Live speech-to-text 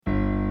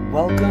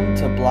Welcome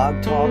to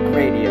Blog Talk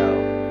Radio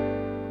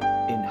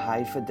in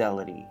high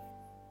fidelity.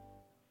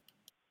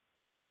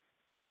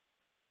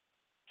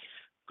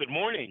 Good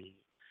morning.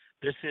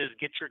 This is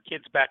Get Your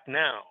Kids Back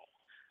Now.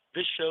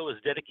 This show is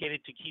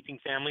dedicated to keeping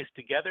families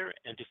together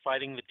and to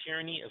fighting the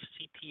tyranny of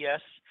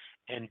CPS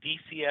and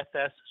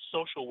DCFS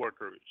social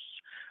workers.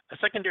 A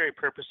secondary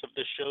purpose of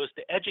this show is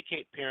to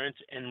educate parents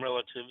and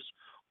relatives,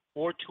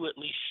 or to at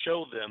least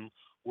show them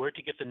where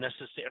to get the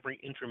necessary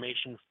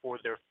information for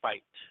their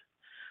fight.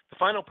 The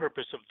final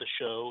purpose of the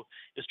show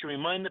is to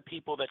remind the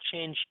people that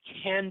change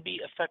can be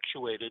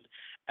effectuated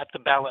at the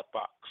ballot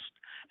box,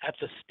 at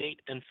the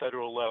state and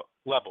federal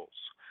levels.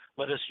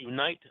 Let us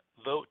unite,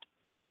 vote,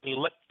 and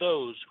elect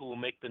those who will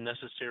make the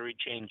necessary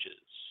changes.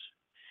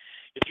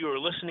 If you are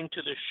listening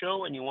to this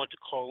show and you want to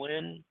call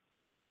in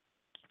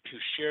to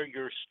share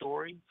your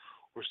story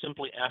or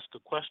simply ask a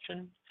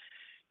question,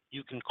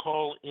 you can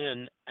call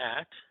in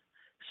at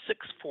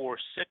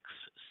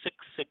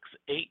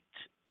 646-668-8791.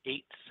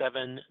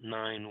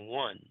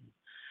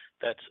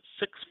 That's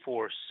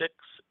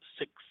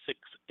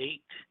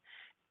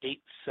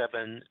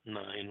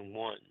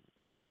 646-668-8791.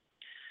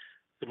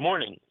 Good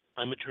morning.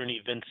 I'm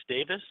Attorney Vince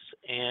Davis,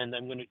 and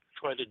I'm going to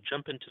try to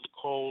jump into the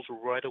calls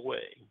right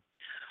away.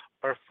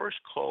 Our first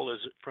call is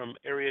from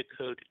area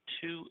code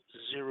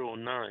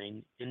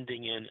 209,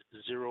 ending in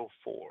 04.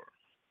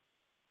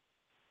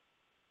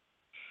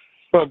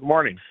 Well, good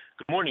morning.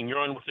 Good morning. You're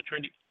on with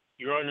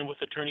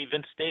Attorney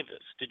Vince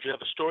Davis. Did you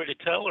have a story to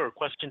tell or a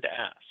question to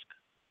ask?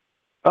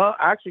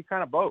 Actually,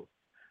 kind of both.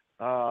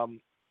 I'm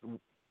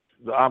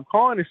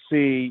calling to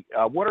see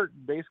what are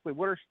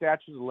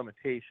statutes of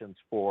limitations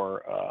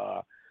for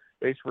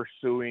basically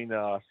suing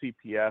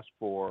CPS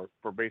for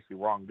basically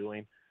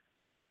wrongdoing.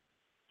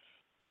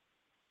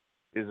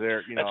 Is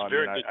there, That's a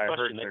very good I question.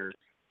 heard there's.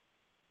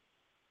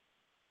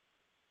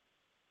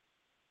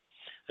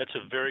 That's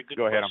a very good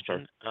Go ahead,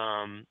 question.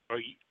 I'm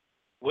sorry.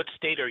 What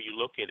state are you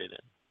located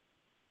in?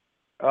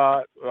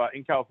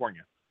 In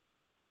California,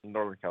 in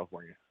Northern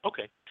California.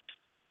 Okay.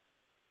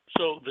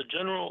 So the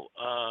general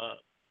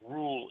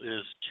rule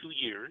is 2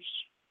 years.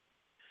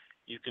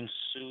 You can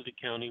sue the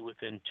county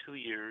within 2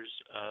 years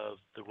of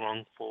the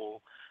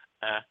wrongful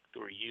act,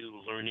 or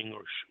you learning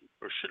or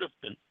should have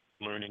been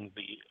learning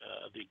the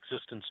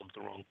existence of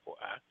the wrongful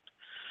act.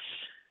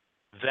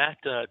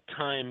 That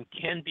time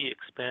can be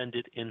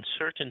expanded in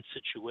certain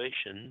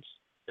situations,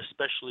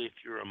 especially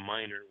if you're a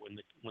minor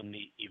when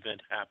the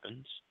event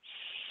happens.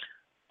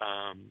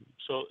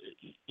 So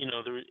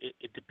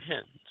it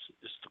depends.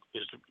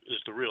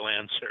 Is the real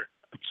answer.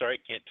 I'm sorry,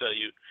 I can't tell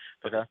you,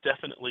 but Okay. It's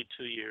definitely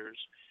 2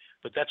 years.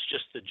 But that's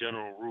just the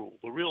general rule.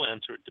 The real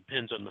answer, it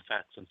depends on the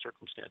facts and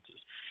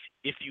circumstances.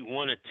 If you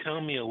want to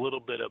tell me a little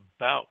bit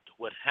about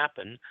what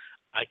happened,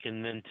 I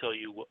can then tell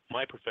you what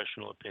my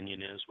professional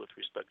opinion is with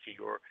respect to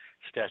your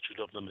statute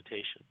of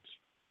limitations.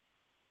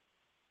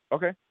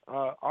 Okay.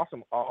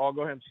 Awesome. I'll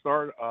go ahead and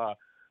start.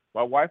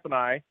 My wife and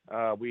I,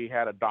 we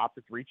had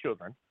adopted 3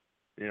 children.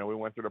 We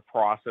went through the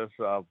process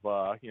of,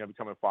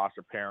 becoming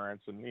foster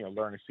parents and,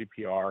 learning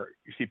CPR,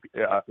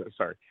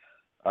 sorry,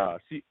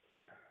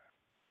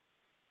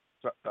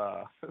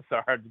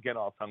 I'm getting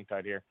all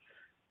tongue-tied here.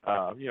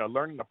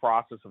 Learning the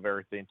process of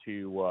everything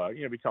to,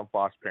 become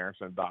foster parents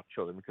and adopt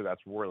children, because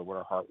that's really what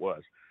our heart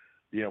was.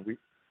 So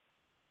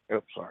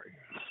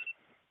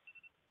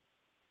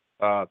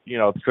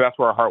that's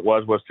where our heart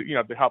was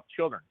to help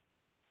children.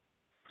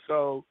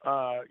 So,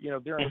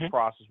 during the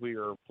process, we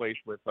were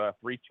placed with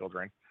 3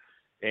 children.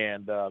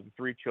 And the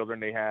 3 children,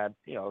 they had,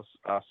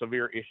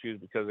 severe issues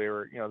because they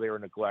were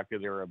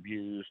neglected, they were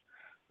abused,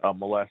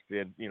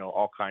 molested,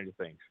 all kinds of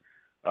things.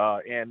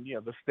 And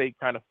the state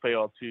kind of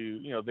failed to,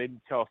 they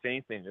didn't tell us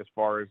anything as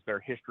far as their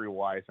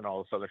history-wise and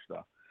all this other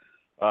stuff.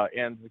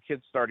 And the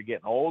kids started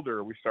getting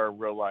older, we started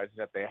realizing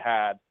that they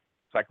had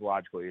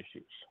psychological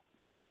issues.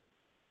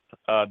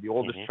 The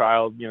oldest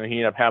child, he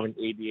ended up having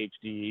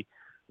ADHD,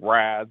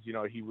 RADS,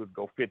 he would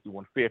go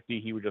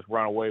 50-150, he would just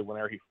run away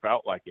whenever he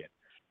felt like it.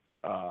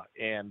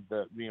 And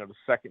the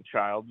second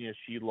child,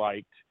 she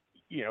liked,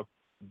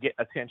 get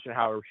attention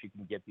however she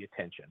can get the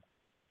attention.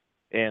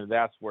 And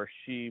that's where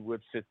she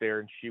would sit there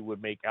and she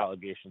would make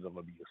allegations of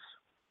abuse.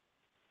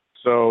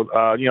 So,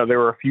 there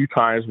were a few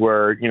times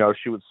where,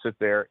 she would sit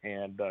there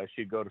and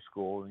she'd go to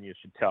school and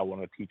she'd tell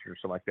one of the teachers or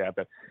something like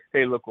that,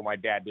 hey, look what my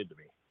dad did to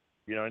me.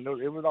 And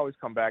it would always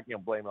come back,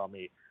 blame it on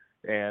me.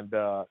 And,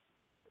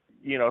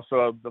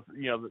 so,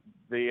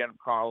 they end up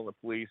calling the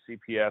police,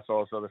 CPS,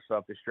 all this other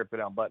stuff. They stripped me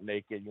down butt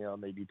naked,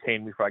 and they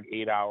detained me for like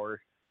 8 hours,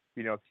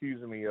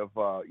 accusing me of,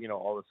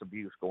 all this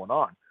abuse going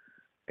on.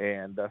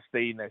 And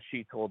stating that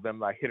she told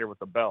them I hit her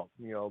with a belt.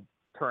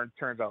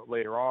 Turns out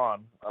later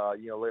on,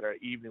 later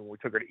that evening when we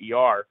took her to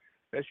ER,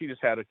 that she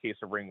just had a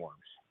case of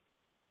ringworms.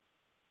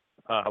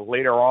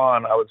 Later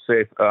on, I would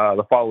say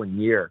the following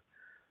year,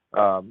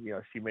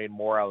 she made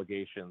more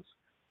allegations,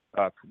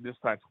 this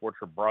time towards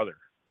her brother,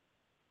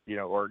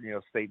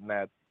 stating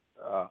that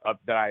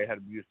that I had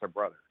abused her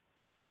brother.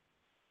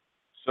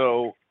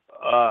 So,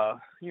 the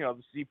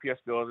CPS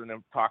goes and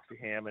then talks to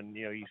him, and,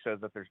 he says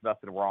that there's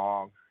nothing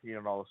wrong,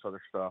 and all this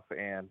other stuff.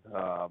 And,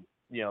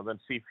 then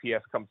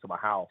CPS comes to my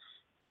house.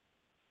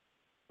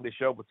 They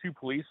show up with 2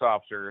 police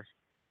officers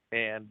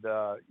and,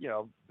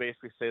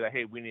 basically say that,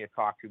 hey, we need to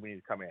talk to you. We need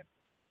to come in.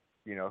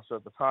 So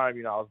at the time,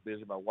 I was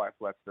busy. My wife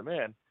lets them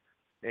in.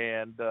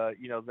 And,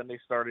 then they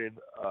started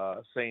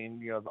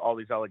saying, all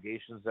these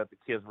allegations that the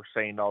kids were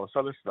saying, all this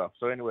other stuff.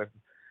 So anyway,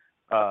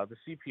 the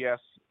CPS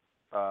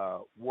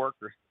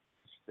workers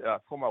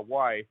told my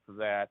wife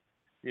that,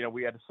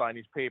 we had to sign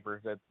these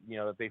papers that,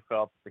 that they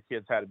felt the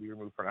kids had to be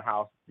removed from the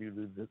house due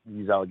to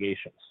these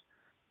allegations,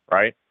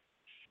 right?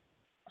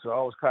 So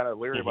I was kind of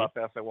leery about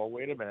that. I said, well,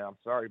 wait a minute, I'm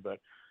sorry, but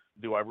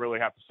do I really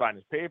have to sign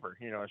this paper?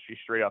 And she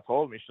straight up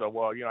told me, she said,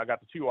 well, I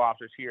got the 2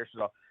 officers here,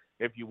 so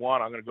if you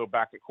want, I'm going to go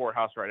back to the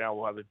courthouse right now.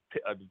 We'll have the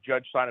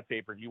judge sign a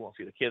paper, and you won't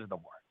see the kids no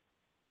more.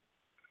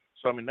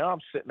 So, now I'm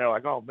sitting there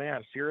like, oh,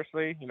 man,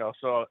 seriously?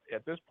 So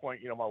at this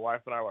point, my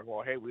wife and I were like,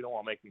 well, hey, we don't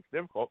want to make things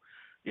difficult.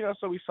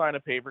 So we signed a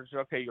paper and said,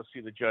 okay, you'll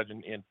see the judge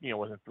in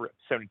within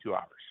 72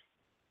 hours.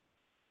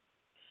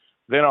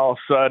 Then all of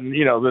a sudden,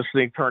 this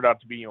thing turned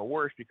out to be,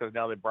 worse because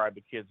now they bribed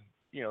the kids,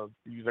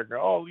 they're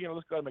going, oh,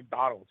 let's go to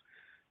McDonald's.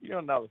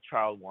 Now the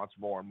child wants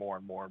more and more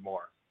and more and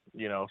more,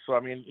 So,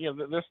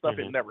 this stuff,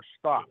 it never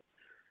stopped.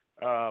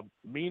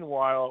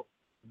 Meanwhile,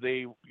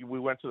 we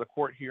went to the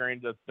court hearing.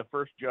 The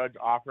first judge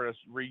offered us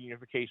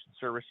reunification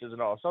services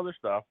and all this other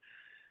stuff.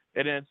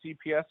 And then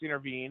CPS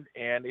intervened,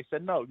 and they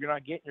said, no, you're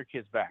not getting your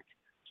kids back.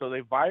 So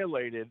they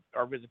violated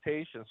our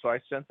visitation. So I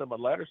sent them a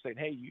letter saying,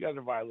 hey, you guys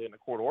are violating the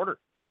court order.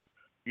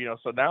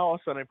 So now all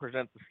of a sudden I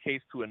present this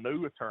case to a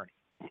new attorney,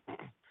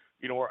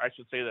 or I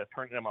should say the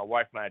attorney that my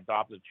wife and I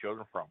adopted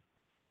children from.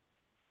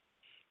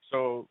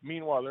 So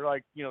meanwhile, they're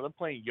like, they're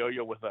playing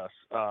yo-yo with us.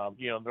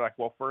 They're like,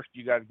 well, first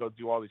you got to go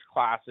do all these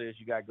classes.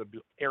 You got to go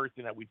do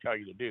everything that we tell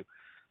you to do.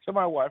 So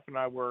my wife and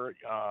I were,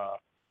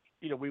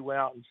 we went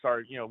out and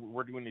started,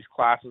 we're doing these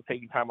classes,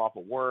 taking time off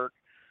of work,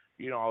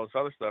 all this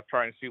other stuff,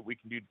 trying to see what we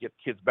can do to get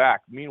the kids back.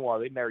 Meanwhile,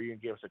 they never even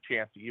gave us a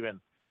chance to even,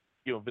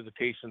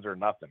 visitations or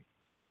nothing.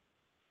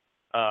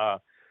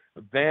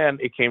 Then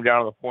it came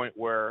down to the point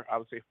where I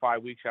would say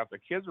 5 weeks after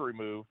the kids were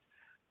removed,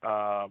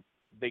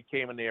 they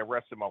came and they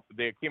arrested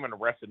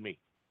me,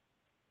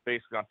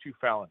 basically on 2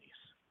 felonies.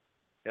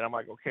 And I'm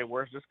like, okay,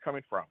 where's this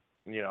coming from?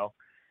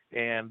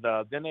 And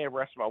then they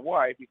arrested my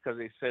wife because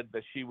they said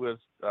that she was,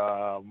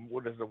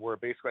 what is the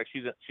word? Basically,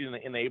 she's an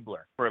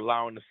enabler for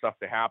allowing this stuff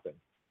to happen.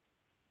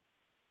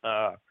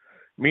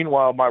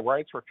 Meanwhile, my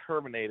rights were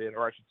terminated,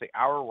 or I should say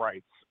our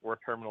rights were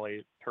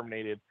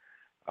terminated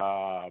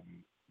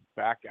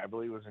back, I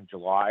believe it was in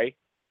July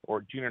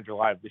or June or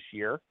July of this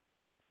year.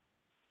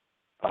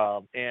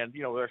 And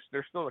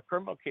there's still a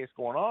criminal case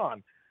going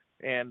on,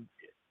 and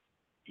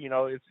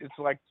it's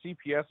like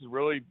CPS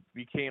really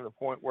became the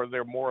point where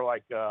they're more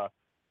like a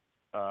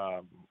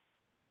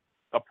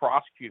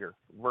prosecutor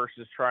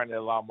versus trying to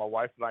allow my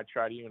wife and I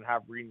try to even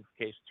have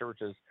reunification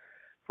services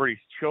for these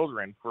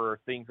children for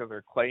things that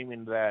they're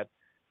claiming that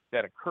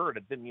occurred.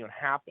 It didn't even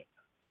happen.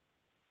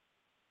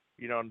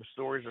 And the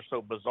stories are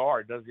so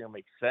bizarre, it doesn't even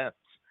make sense.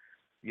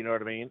 You know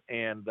what I mean?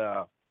 And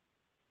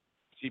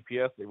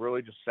CPS, they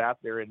really just sat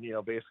there and,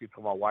 basically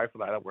told my wife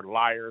and I that we're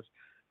liars.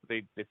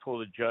 They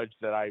told the judge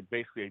that I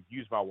basically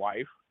abused my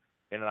wife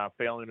and that I'm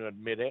failing to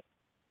admit it,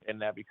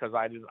 and that because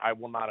I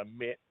will not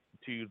admit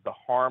to the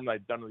harm that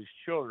I've done to these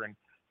children,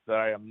 that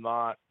I am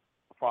not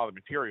father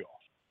material.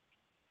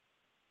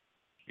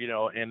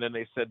 And then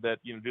they said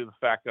that, due to the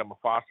fact that I'm a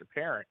foster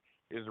parent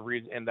is the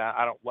reason, and that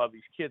I don't love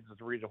these kids is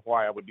the reason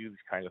why I would do these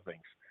kinds of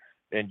things.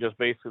 And just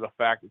basically the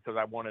fact, because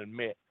I want to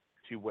admit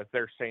to what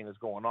they're saying is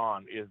going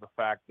on, is the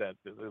fact that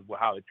this is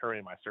how they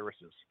terminate my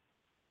services.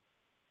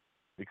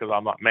 Because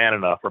I'm not man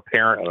enough or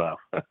parent enough.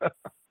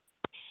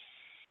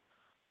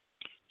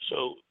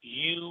 So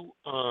you,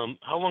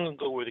 how long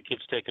ago were the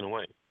kids taken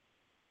away?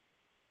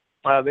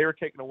 They were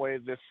taken away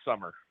this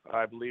summer.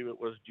 I believe it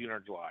was June or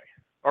July.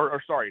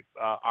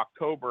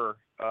 October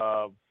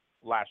of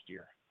last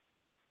year.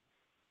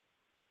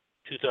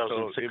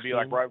 2016? So it'd be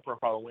like right before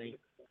Halloween.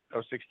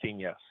 Oh, 16,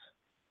 yes.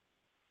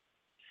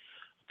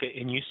 Okay,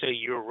 and you say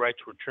your rights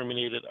were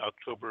terminated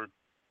October,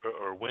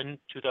 or when,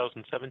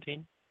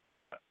 2017?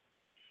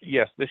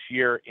 Yes, this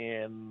year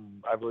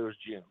in, I believe it was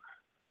June.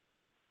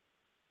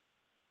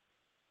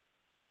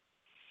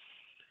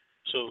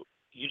 So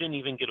you didn't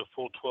even get a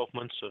full 12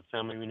 months of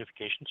family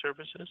reunification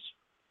services?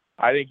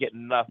 I didn't get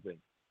nothing.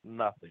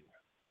 Nothing.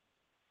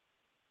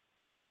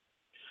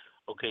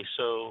 Okay,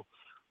 so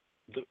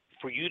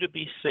for you to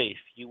be safe,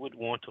 you would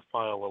want to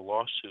file a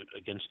lawsuit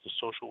against the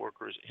social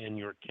workers in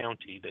your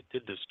county that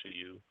did this to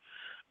you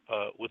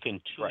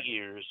within 2 Right.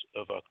 years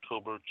of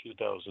October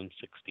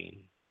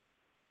 2016.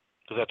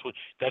 Because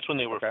that's when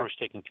they were first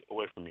taken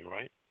away from you,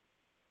 right?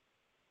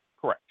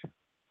 Correct.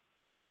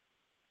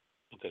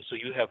 Okay, so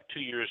you have 2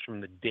 years from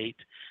the date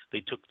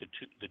they took the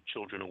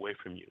children away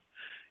from you.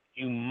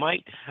 You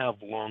might have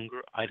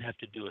longer. I'd have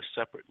to do a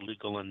separate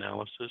legal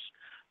analysis,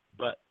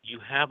 but you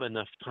have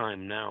enough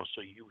time now.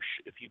 So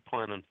if you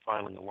plan on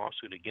filing a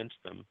lawsuit against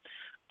them,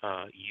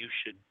 you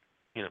should,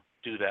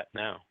 do that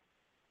now.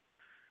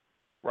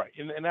 Right,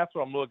 and that's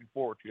what I'm looking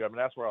forward to. I mean,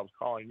 that's where I was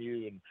calling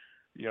you, and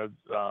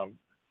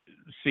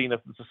seeing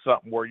if this is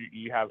something where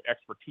you have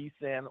expertise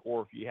in,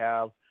 or if you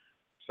have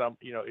some,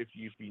 if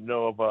you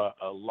know of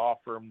a law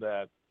firm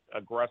that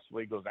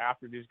aggressively goes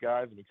after these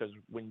guys. Because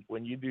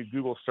when you do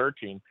Google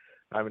searching,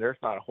 I mean, there's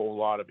not a whole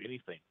lot of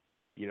anything.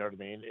 You know what I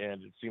mean?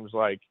 And it seems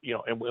like,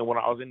 and when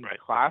I was in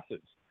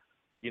classes,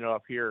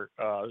 up here,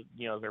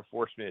 they're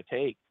forcing me to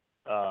take.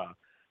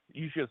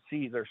 You should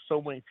see there's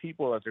so many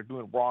people that they're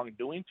doing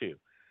wrongdoing to.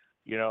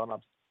 And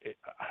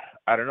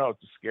I don't know.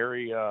 It's a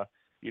scary.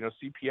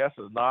 CPS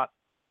is not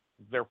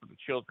there for the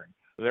children.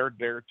 They're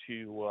there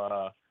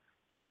to.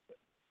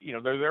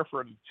 They're there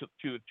to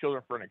the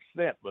children for an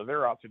extent, but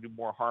they're out to do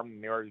more harm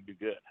than they are to do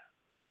good.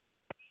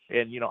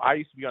 And I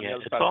used to be on the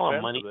other side of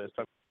the fence of this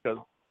because.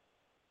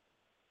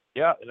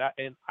 Yeah,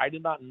 and I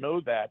did not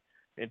know that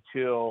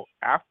until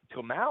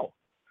now.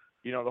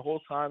 The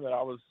whole time that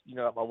I was,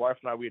 that my wife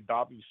and I, we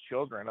adopted these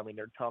children. I mean,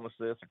 they're telling us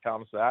this, they're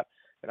telling us that,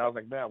 and I was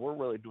like, man, we're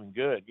really doing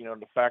good.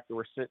 And the fact that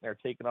we're sitting there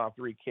taking on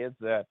 3 kids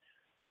that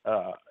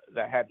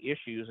had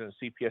issues, and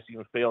CPS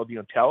even failed,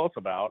 tell us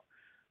about,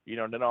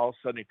 and then all of a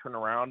sudden they turn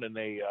around and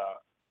they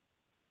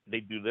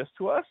do this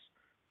to us.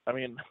 I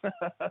mean,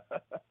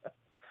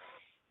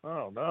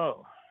 oh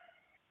no.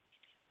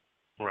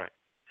 Right.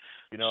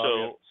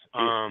 So,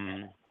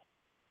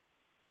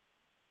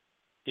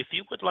 if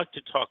you would like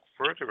to talk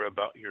further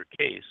about your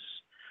case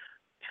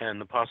and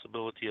the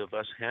possibility of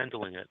us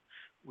handling it,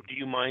 do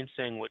you mind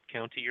saying what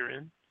county you're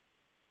in?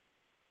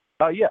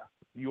 Yeah.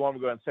 You want me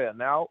to go ahead and say it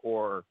now,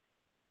 or?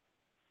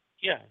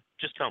 Yeah,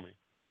 just tell me.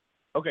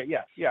 Okay.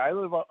 Yeah. I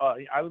live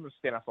in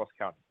Stanislaus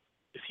County.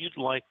 If you'd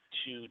like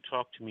to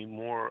talk to me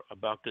more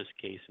about this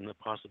case and the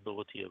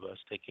possibility of us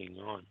taking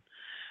on,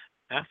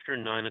 after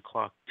 9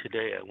 o'clock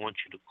today, I want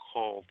you to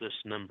call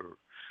this number.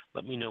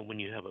 Let me know when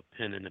you have a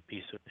pen and a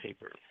piece of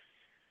paper.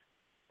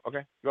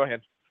 Okay, go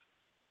ahead.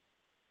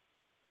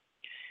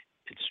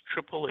 It's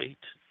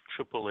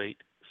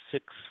 888-888-6582.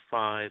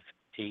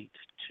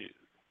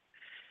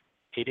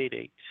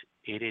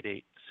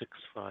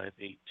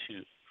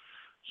 888-888-6582.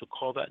 So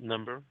call that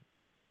number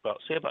about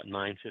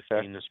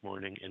 9:15 this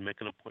morning and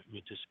make an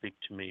appointment to speak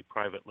to me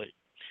privately.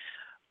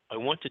 I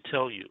want to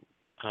tell you,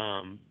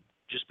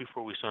 just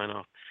before we sign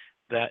off,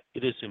 that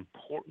it is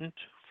important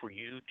for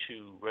you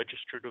to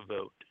register to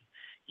vote,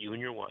 you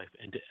and your wife,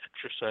 and to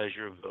exercise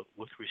your vote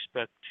with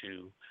respect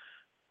to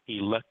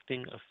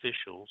electing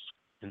officials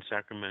in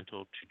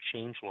Sacramento to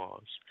change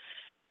laws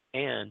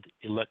and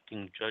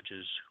electing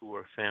judges who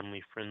are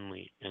family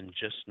friendly and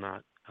just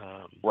not,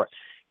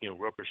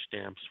 rubber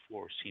stamps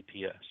for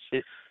CPS.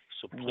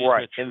 So please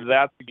make sure and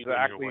that's you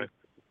exactly. And your wife.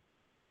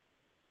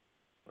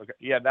 Okay,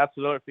 yeah, that's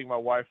another thing my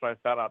wife and I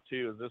found out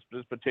too. Is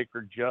this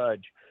particular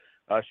judge,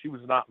 she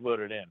was not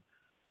voted in.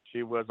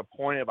 She was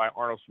appointed by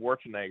Arnold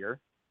Schwarzenegger,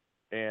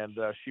 and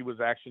she was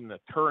actually an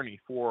attorney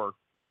for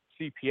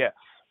CPS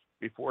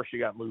before she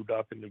got moved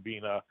up into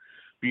being a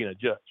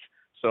judge.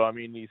 So I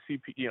mean, these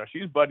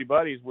she's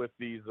buddies with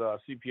these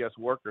CPS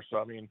workers. So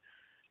I mean,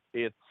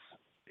 it's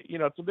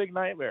a big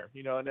nightmare.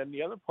 And then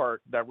the other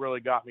part that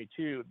really got me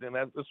too, then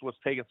this was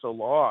taking so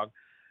long,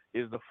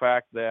 is the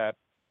fact that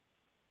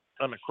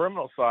on the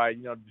criminal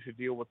side, to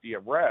deal with the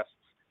arrests,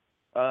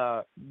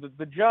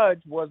 the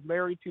judge was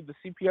married to the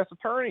CPS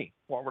attorney.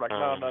 Well, we're like,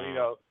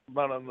 no,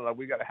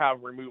 we got to have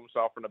him remove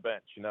himself from the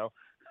bench,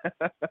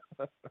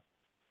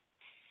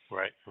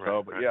 Right.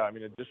 So, but yeah, I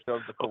mean, it just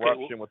shows the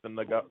corruption within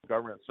the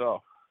government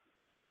itself.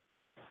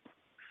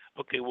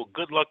 Okay, well,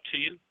 good luck to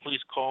you.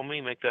 Please call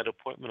me, make that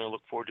appointment. I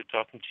look forward to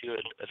talking to you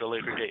at a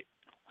later date.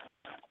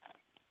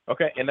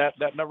 Okay, and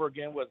that number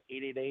again was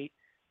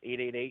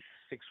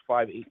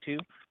 888-888-6582?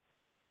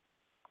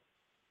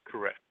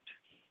 Correct.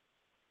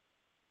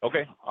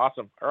 Okay,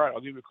 awesome. All right,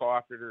 I'll give you a call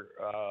after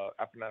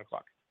 9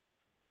 o'clock.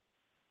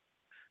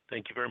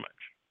 Thank you very much.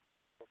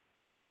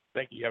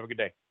 Thank you. Have a good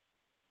day.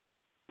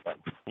 Bye.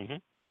 Mm-hmm.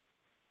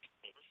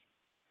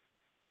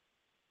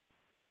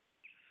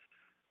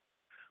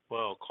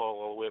 Well,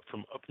 call all the way up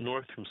from up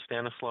north from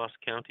Stanislaus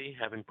County,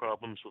 having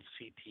problems with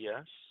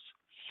CPS.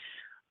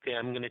 Okay,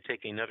 I'm going to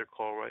take another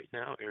call right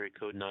now, area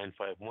code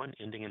 951,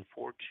 ending in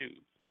 42.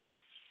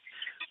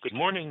 Good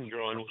morning.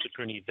 You're on with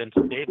Attorney Vince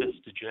Davis.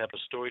 Did you have a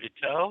story to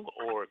tell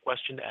or a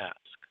question to ask?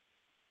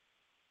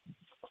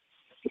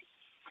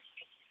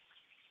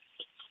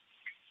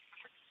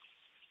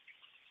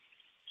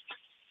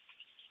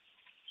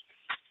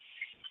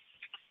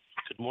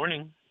 Good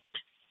morning.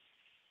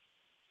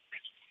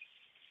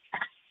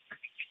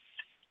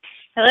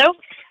 Hello?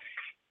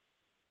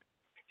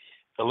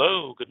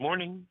 Hello, good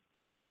morning.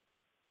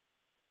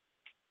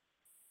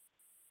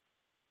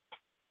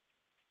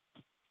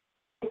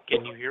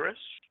 Can you hear us?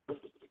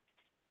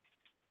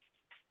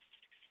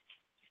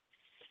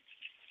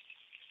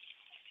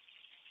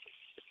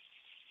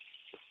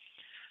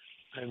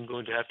 I'm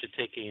going to have to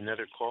take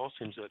another call.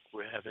 Seems like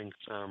we're having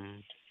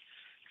some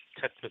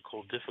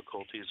technical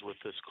difficulties with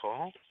this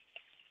call.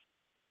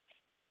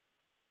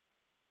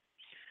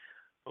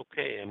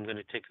 Okay, I'm going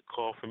to take a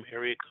call from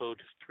area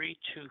code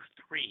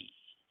 323,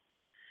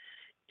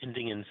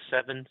 ending in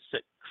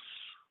 76.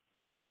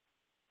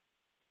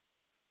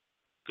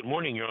 Good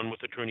morning. You're on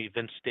with Attorney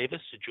Vince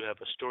Davis. Did you have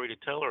a story to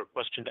tell or a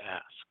question to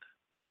ask?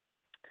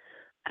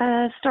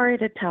 Story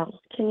to tell.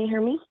 Can you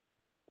hear me?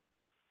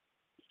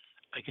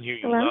 I can hear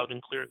you Hello? loud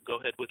and clear. Go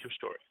ahead with your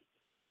story.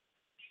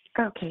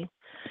 Okay.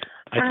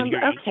 I can hear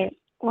you. Okay.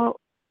 Well,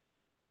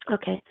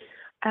 okay.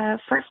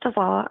 First of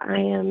all, I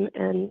am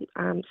in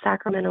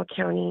Sacramento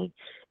County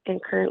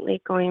and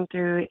currently going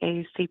through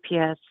a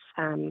CPS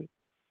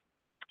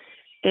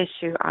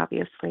issue,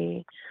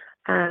 obviously.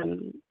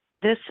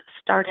 This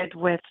started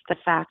with the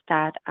fact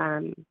that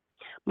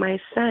my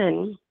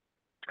son,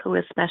 who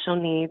has special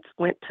needs,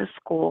 went to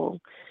school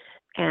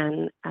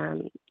and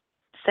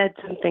said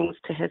some things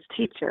to his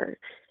teacher.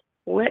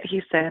 What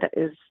he said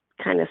is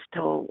kind of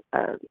still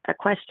a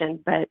question,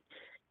 but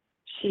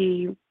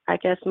she, I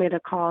guess, made a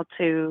call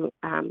to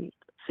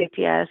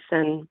CPS,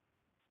 and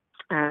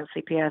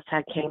CPS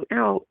had came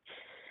out.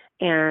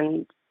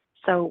 And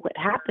so what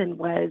happened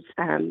was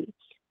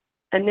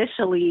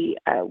initially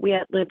we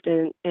had lived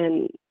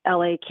in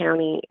LA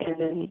County, and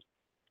then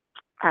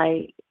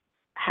I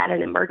had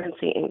an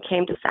emergency and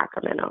came to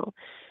Sacramento.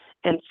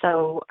 And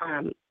so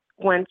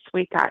once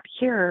we got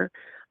here,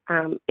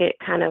 it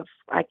kind of,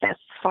 I guess,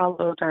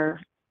 followed, or,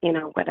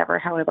 whatever,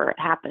 however it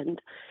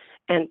happened.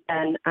 And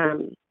then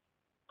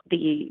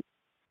the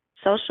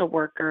social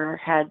worker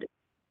had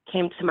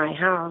came to my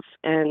house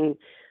and,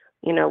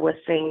 was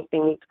saying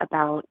things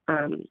about,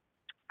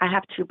 I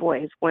have two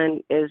boys.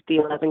 One is the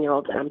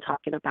 11-year-old that I'm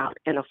talking about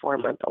and a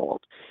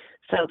 4-month-old.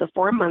 So the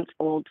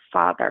 4-month-old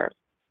father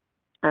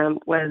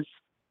was,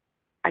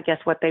 I guess,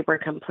 what they were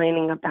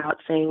complaining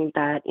about, saying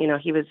that,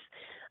 he was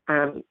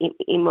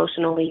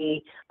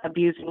emotionally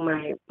abusing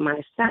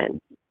my son.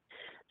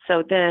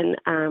 So then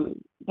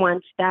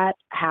once that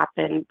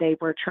happened, they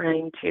were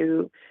trying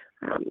to,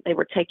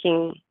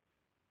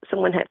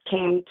 someone had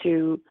came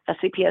to, a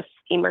CPS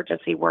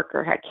emergency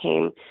worker had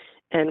came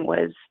and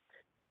was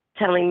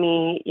telling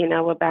me,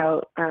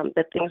 about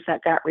the things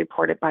that got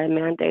reported by a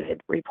mandated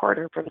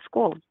reporter from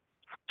school.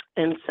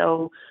 And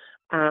so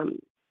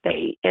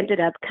they ended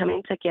up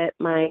coming to get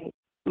my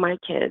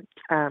kids,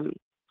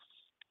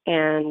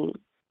 and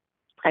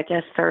I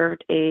guess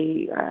served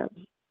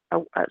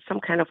some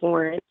kind of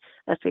warrant,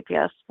 a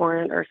CPS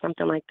warrant or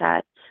something like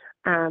that.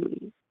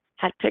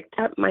 Had picked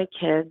up my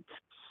kids,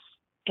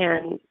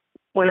 and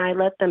when I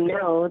let them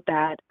know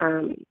that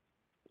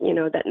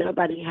that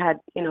nobody had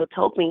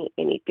told me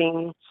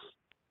anything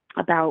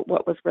about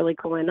what was really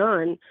going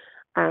on,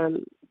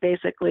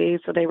 basically,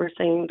 so they were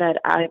saying that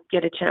I'd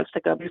get a chance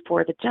to go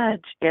before the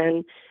judge.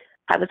 And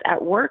I was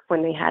at work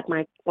when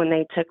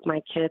they took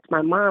my kids.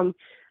 My mom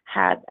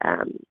had,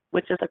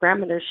 which is a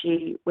grandmother,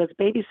 she was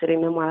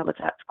babysitting them while I was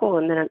at school,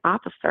 and then an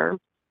officer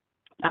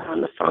got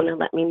on the phone and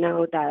let me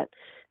know that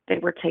they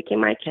were taking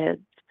my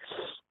kids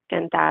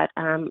and that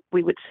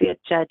we would see a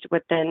judge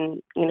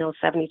within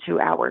 72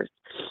 hours.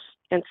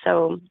 And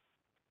so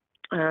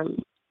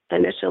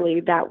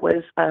initially that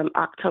was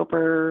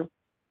October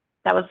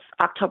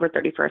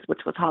 31st,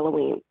 which was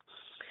Halloween.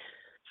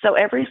 So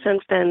ever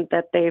since then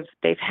that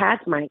they've had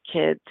my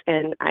kids,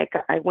 and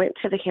I went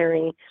to the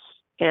hearing,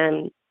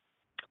 and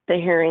the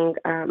hearing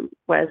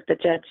was, the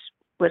judge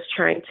was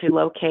trying to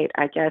locate,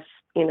 I guess,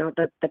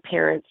 the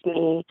parents,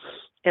 me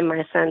and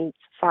my son's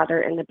father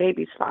and the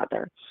baby's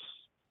father.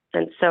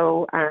 And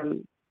so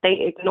they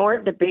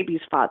ignored the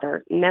baby's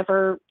father,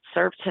 never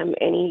served him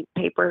any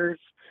papers,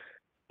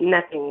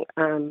 nothing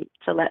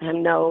to let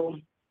him know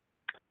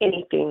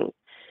anything.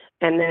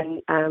 And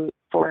then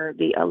for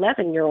the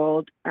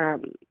 11-year-old,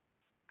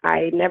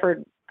 I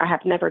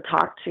have never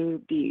talked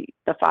to the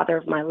father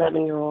of my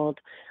 11-year-old.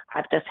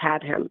 I've just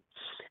had him.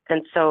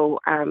 And so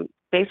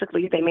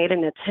basically they made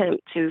an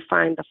attempt to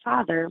find the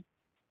father,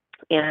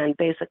 and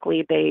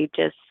basically they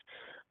just,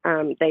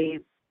 they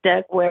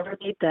dug wherever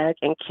they dug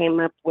and came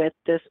up with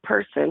this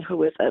person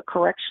who is a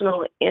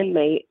correctional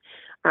inmate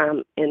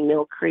in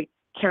Mill Creek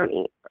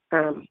County,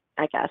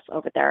 I guess,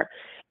 over there.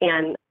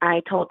 And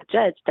I told the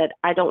judge that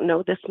I don't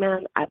know this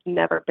man. I've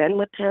never been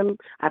with him.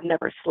 I've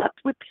never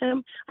slept with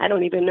him. I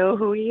don't even know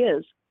who he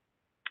is.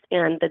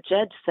 And the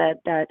judge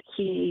said that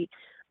he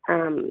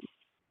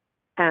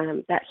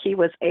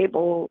was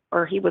able,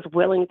 or he was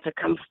willing to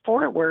come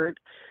forward,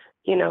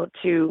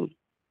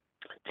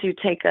 to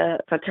take a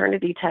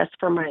paternity test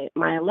for my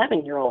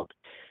 11-year-old.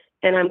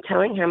 And I'm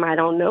telling him I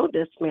don't know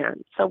this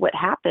man. So what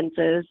happens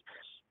is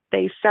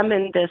they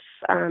summoned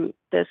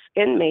this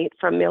inmate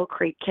from Mill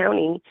Creek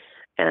County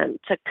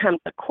to come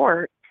to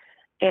court,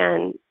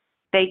 and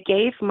they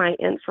gave my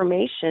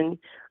information,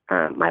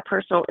 my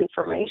personal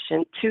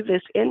information, to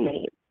this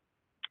inmate.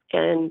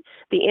 And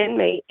the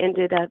inmate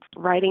ended up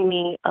writing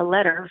me a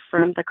letter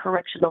from the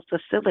correctional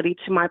facility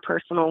to my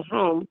personal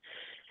home.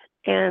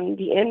 And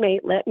the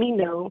inmate let me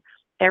know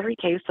every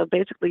case. So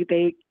basically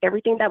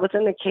everything that was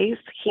in the case,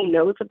 he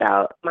knows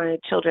about my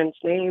children's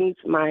names,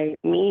 my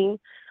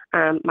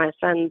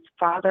son's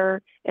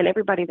father, and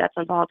everybody that's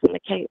involved in the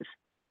case.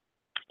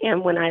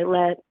 And when I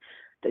let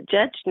the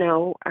judge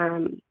know,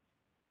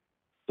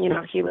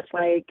 he was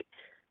like,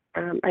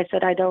 I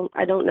said, I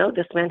don't know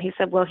this man. He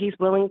said, well, he's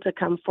willing to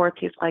come forth.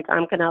 He's like,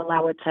 I'm going to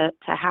allow it to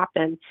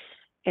happen.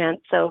 And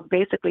so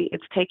basically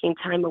it's taking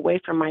time away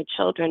from my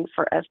children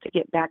for us to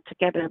get back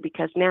together,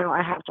 because now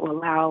I have to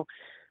allow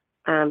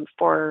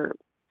for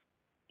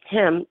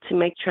him to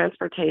make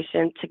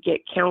transportation to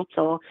get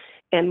counsel.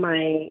 And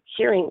my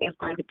hearing is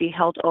going to be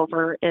held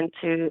over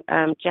into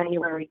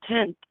January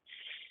 10th.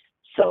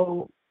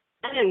 So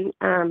then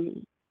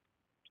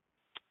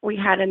we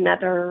had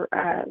another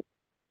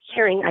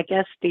hearing. I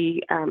guess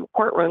the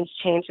courtrooms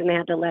changed and they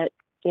had to let,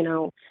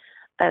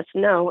 us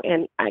know.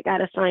 And I got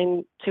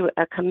assigned to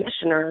a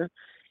commissioner.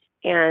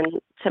 And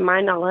to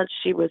my knowledge,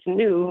 she was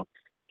new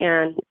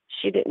and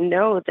she didn't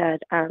know that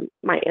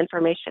my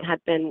information had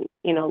been,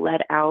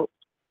 let out,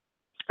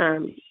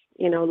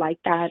 like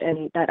that,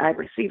 and that I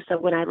received. So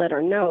when I let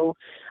her know,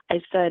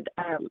 I said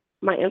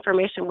my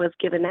information was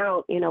given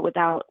out,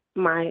 without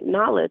my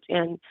knowledge.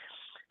 And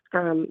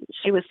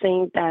she was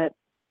saying that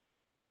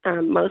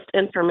most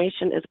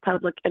information is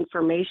public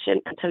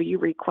information until you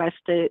request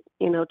it,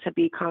 to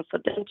be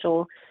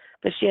confidential.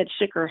 But she had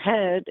shook her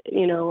head,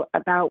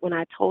 about when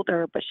I told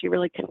her, but she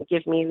really couldn't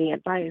give me any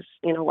advice,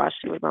 while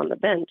she was on the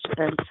bench.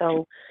 And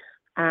so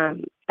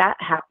that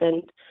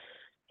happened.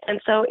 And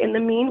so in the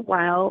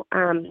meanwhile,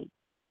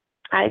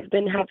 I've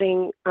been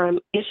having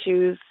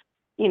issues,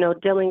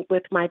 dealing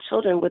with my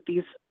children with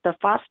the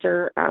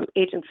foster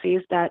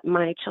agencies that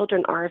my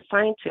children are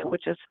assigned to,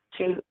 which is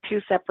two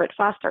separate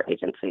foster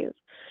agencies.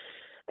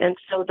 And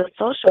so the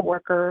social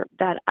worker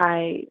that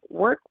I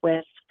work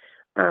with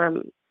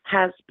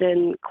has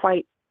been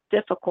quite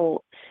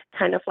difficult,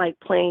 kind of like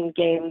playing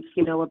games,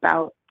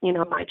 about,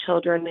 my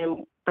children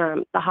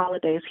and the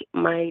holidays.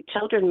 My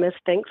children missed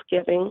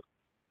Thanksgiving.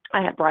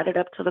 I had brought it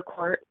up to the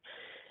court,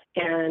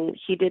 and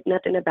he did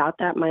nothing about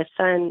that. My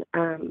son,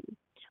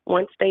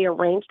 once they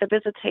arranged the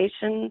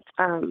visitations,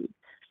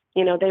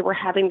 they were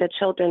having the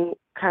children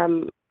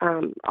come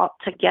all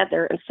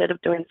together instead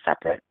of doing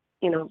separate,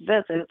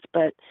 visits.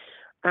 But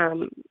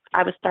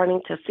I was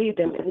starting to see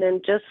them. And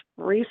then just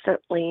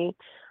recently,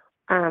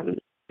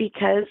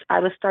 because I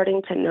was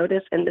starting to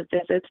notice in the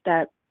visits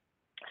that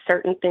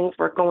certain things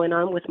were going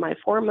on with my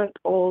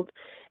 4-month-old,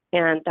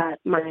 and that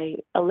my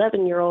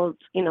 11-year-old's,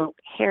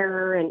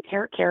 hair and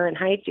hair care and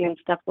hygiene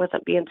stuff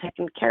wasn't being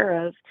taken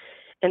care of,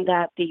 and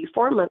that the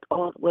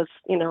 4-month-old was,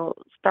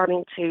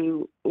 starting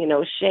to,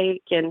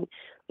 shake and,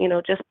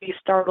 just be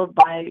startled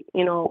by,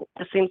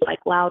 it seems like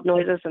loud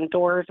noises and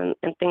doors and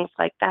things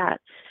like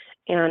that.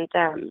 And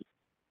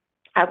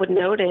I would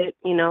note it,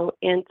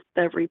 in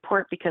the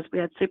report, because we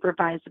had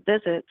supervised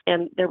visits,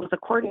 and there was a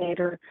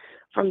coordinator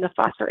from the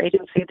foster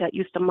agency that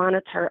used to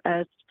monitor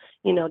us,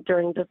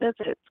 during the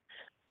visits.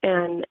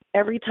 And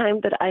every time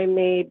that I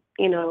made,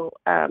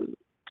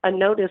 a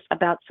notice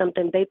about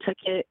something, they took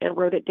it and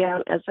wrote it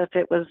down as if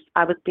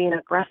I was being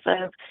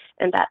aggressive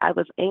and that I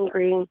was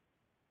angry.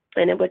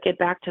 And it would get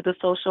back to the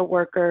social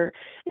worker.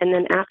 And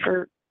then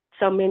after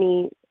so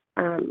many,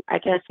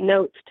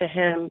 notes to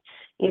him,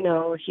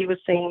 he was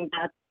saying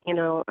that,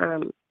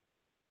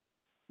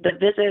 the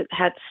visit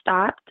had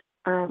stopped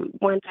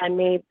once I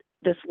made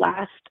this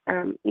last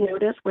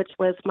notice, which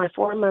was my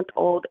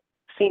 4-month-old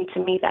seemed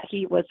to me that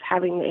he was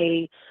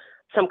having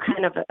some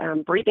kind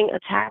of breathing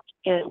attack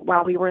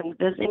while we were in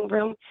the visiting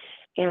room.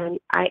 And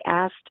I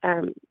asked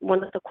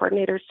one of the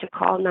coordinators to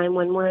call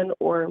 911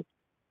 or,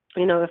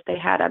 if they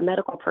had a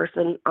medical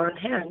person on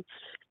hand.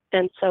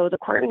 And so the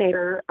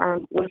coordinator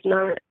was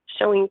not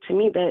showing to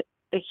me that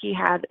he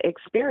had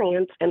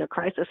experience in a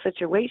crisis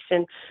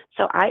situation.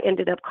 So I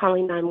ended up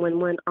calling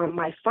 911 on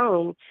my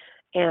phone,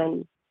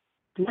 and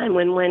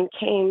 911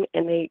 came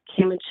and they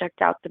came and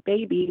checked out the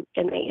baby,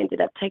 and they ended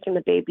up taking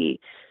the baby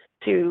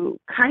to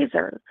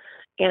Kaiser.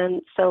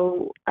 And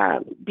so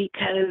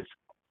because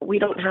we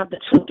don't have the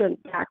children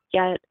back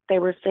yet, they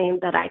were saying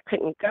that I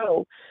couldn't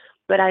go.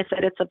 But I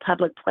said, it's a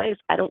public place.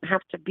 I don't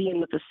have to be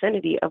in the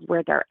vicinity of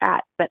where they're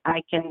at, but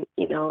I can,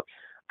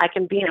 I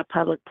can be in a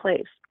public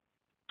place.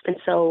 And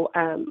so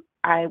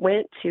I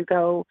went to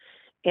go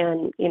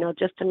and,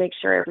 just to make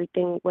sure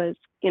everything was,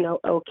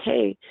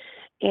 okay.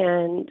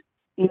 And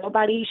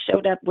nobody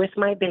showed up with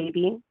my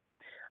baby.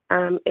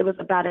 It was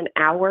about an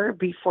hour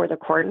before the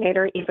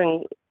coordinator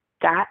even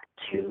got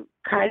to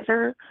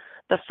Kaiser.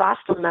 The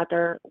foster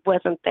mother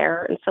wasn't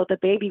there. And so the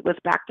baby was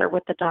back there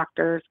with the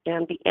doctors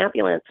and the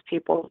ambulance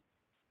people,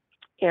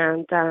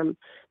 and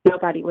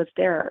nobody was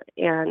there.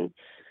 And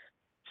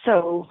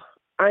so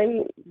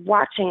I'm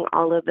watching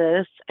all of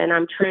this, and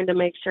I'm trying to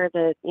make sure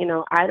that,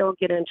 I don't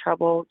get in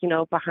trouble,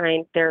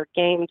 behind their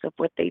games of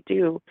what they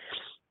do.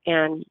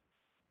 And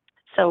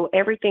so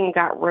everything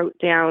got wrote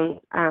down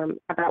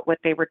about what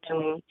they were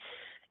doing.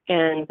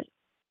 And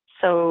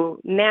so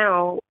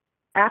now,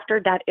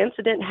 after that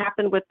incident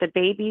happened with the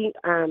baby,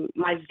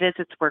 my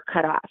visits were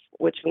cut off,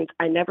 which means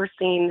I never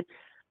seen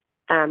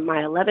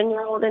my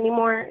 11-year-old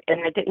anymore,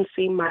 and I didn't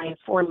see my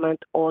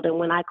 4-month-old. And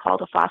when I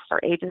called a foster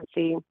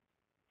agency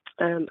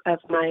of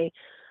my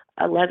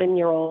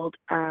 11-year-old,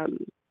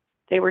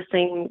 they were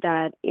saying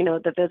that,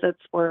 the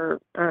visits were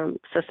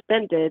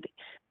suspended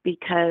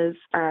because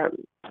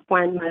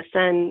when my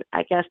son,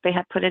 I guess they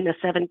had put in a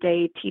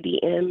 7-day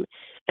TDM,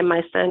 and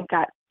my son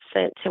got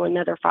sent to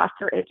another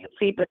foster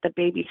agency, but the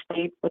baby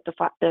stayed with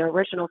the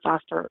original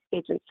foster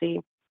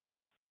agency.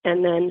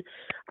 And then,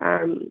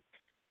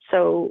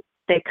 so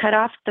they cut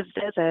off the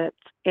visits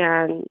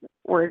and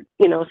were,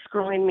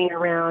 screwing me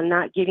around,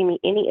 not giving me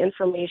any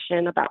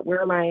information about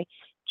where my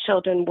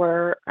children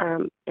were.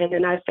 And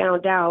then I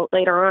found out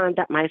later on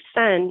that my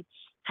son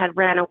had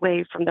ran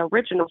away from the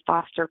original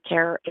foster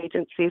care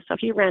agency. So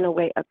he ran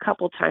away a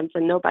couple times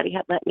and nobody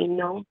had let me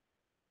know.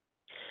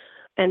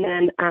 And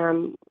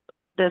then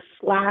this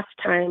last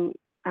time,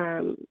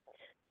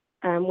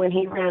 when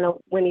he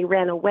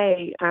ran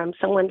away,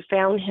 someone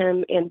found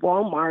him in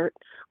Walmart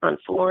on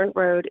Florin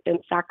Road in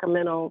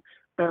Sacramento,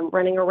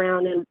 running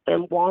around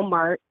in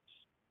Walmart.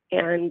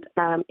 And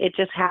it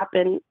just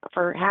happened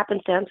for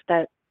happenstance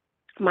that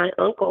my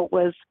uncle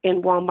was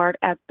in Walmart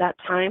at that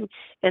time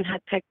and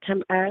had picked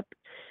him up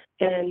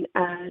and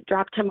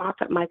dropped him off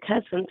at my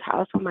cousin's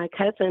house. And my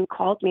cousin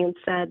called me and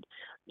said,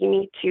 "You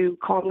need to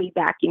call me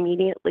back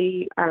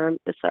immediately.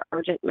 It's an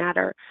urgent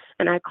matter."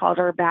 And I called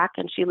her back,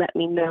 and she let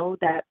me know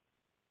that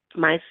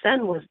my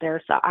son was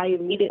there. So I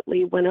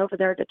immediately went over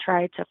there to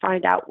try to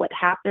find out what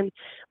happened.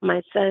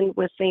 My son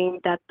was saying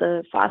that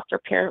the foster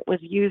parent was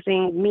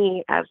using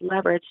me as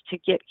leverage to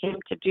get him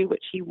to do what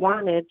she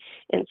wanted,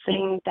 and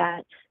saying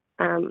that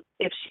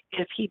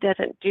if he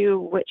doesn't do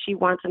what she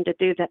wants him to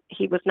do, that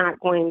she was not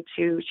going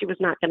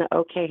to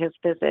okay his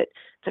visit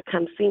to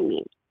come see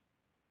me.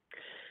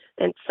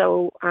 And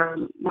so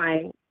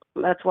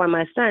that's why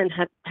my son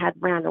had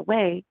ran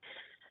away.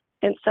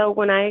 And so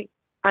when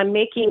I'm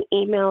making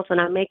emails and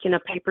I'm making a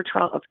paper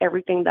trail of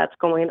everything that's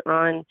going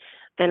on,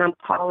 and I'm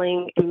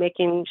calling and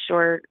making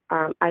sure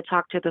I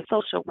talked to the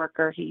social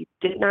worker. He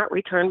did not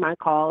return my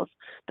calls.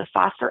 The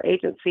foster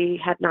agency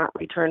had not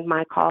returned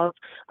my calls.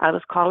 I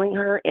was calling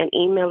her and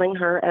emailing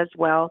her as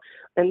well.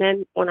 And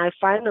then when I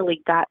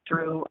finally got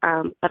through,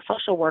 a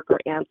social worker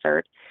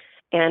answered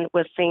and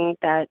was saying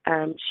that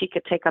she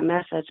could take a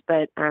message,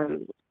 but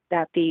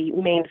that the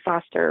main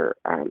foster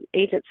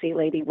agency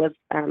lady was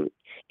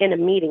in a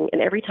meeting.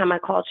 And every time I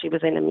called, she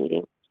was in a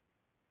meeting.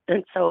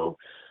 And so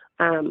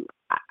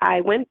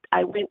I went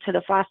to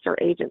the foster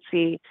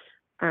agency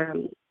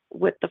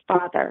with the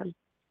father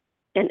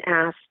and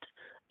asked,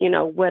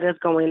 what is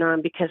going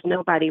on, because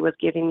nobody was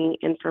giving me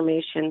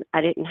information.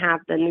 I didn't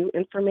have the new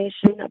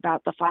information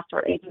about the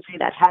foster agency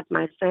that had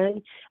my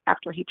son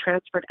after he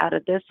transferred out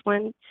of this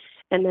one.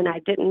 And then I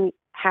didn't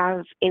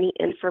have any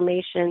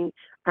information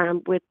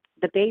with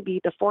the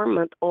baby, the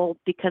 4-month-old,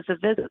 because the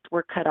visits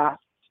were cut off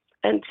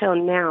until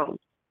now.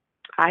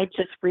 I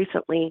just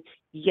recently,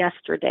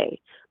 yesterday,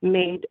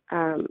 made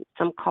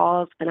some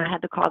calls, and I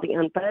had to call the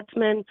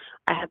ombudsman.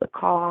 I had to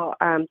call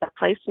the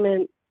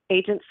placement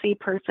agency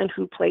person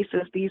who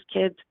places these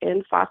kids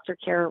in foster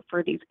care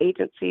for these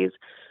agencies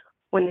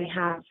when they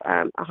have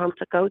a home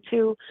to go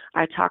to.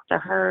 I talked to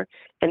her,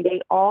 and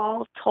they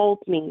all told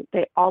me,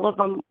 all of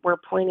them were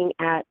pointing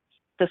at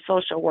the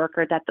social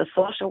worker, that the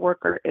social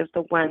worker is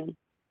the one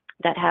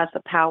that has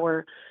the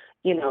power,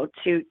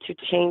 to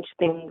change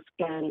things.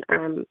 And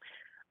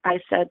I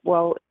said,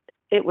 well,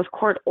 it was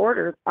court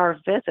ordered. Our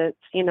visits,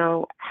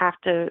 have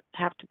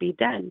to be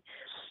done.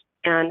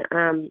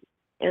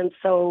 And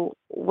so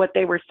what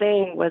they were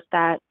saying was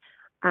that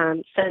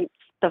since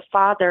the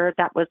father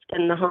that was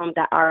in the home,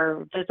 that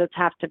our visits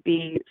have to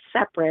be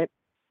separate.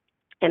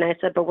 And I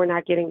said, but we're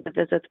not getting the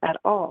visits at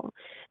all.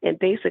 And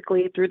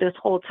basically through this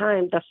whole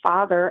time, the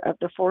father of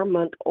the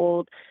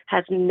 4-month-old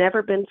has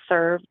never been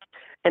served.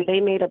 And they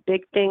made a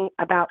big thing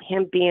about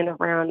him being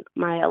around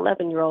my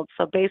 11-year-old.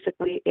 So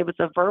basically it was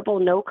a verbal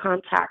no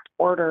contact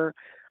order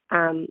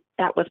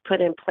that was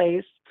put in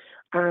place.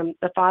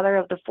 The father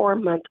of the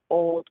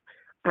 4-month-old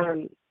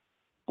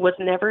was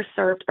never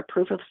served a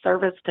proof of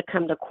service to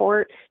come to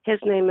court. His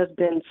name has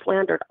been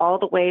slandered all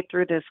the way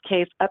through this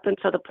case up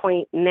until the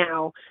point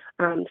now,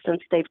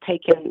 since they've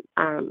taken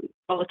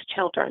both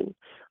children,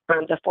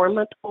 the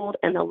 4-month-old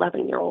and the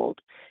 11-year-old.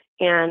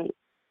 And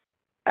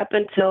up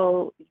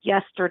until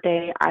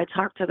yesterday, I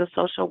talked to the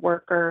social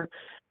worker,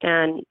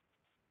 and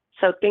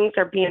so things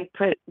are being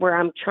put where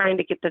I'm trying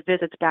to get the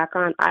visits back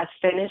on. I've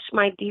finished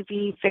my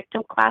DV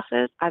victim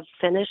classes. I've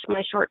finished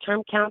my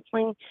short-term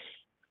counseling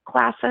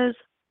classes.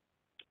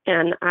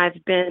 And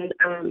I've been,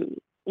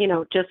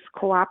 just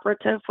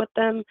cooperative with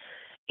them.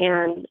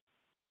 And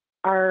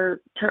our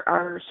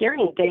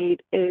hearing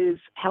date is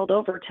held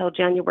over till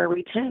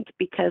January 10th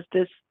because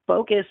this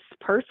bogus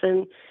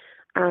person,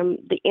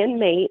 the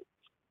inmate,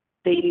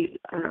 the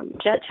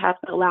judge has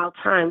to allow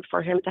time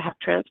for him to have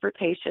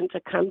transportation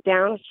to come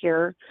down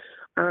here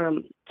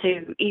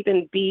to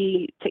even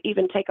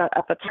take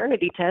a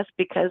paternity test,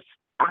 because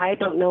I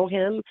don't know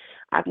him.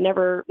 I've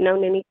never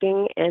known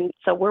anything. And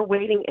so we're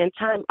waiting in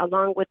time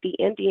along with the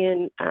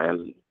Indian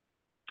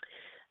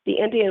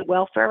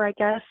welfare, I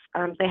guess.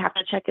 They have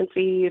to check and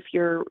see if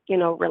you're,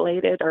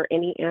 related or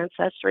any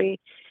ancestry.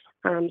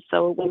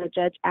 So when the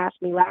judge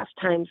asked me last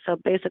time, so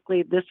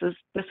basically this is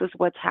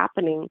what's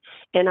happening,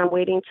 and I'm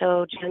waiting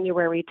till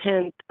January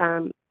 10th,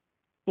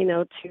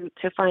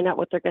 to find out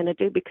what they're going to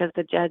do because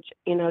the judge,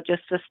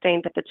 just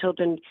sustained that the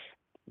children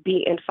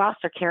be in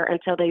foster care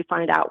until they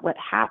find out what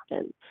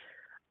happened.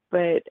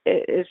 But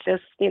it's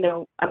just,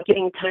 I'm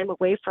getting time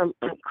away from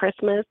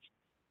Christmas.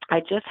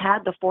 I just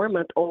had the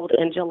 4-month-old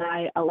in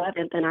July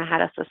 11th, and I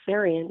had a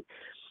cesarean.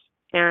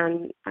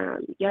 And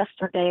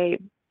yesterday,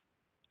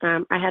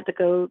 I had to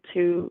go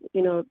to,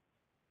 the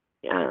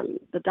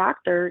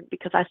doctor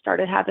because I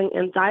started having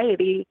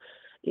anxiety,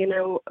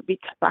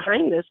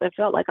 behind this. I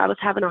felt like I was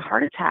having a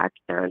heart attack.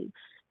 And,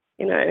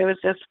 it was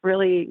just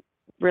really,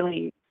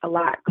 really a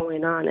lot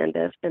going on in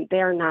this. And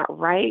they're not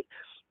right.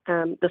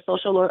 The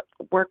social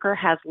worker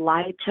has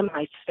lied to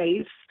my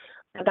face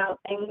about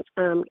things.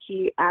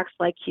 He acts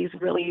like he's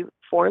really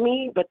for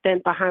me, but then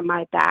behind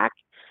my back,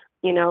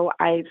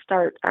 I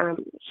start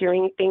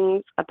hearing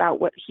things about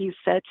what he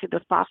said to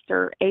the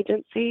foster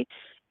agency.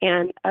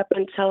 And up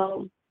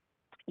until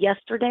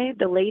yesterday,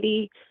 the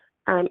lady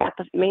at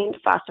the main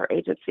foster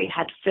agency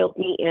had filled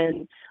me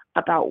in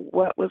about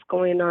what was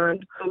going on,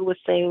 who was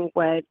saying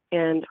what,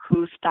 and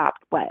who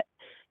stopped what.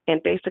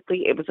 And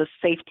basically, it was a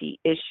safety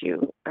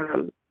issue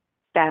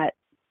that,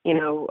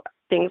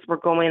 things were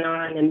going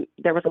on, and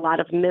there was a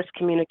lot of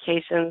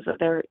miscommunications.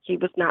 He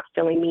was not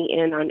filling me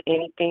in on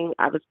anything.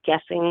 I was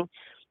guessing,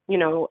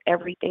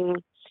 everything.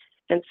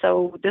 And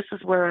so this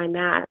is where I'm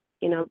at.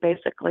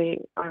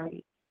 Basically,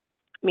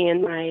 me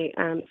and my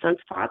son's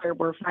father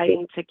were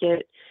fighting to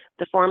get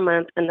the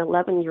 4-month and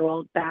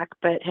 11-year-old back,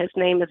 but his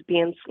name is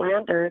being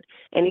slandered,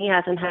 and he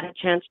hasn't had a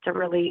chance to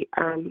really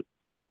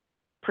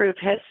prove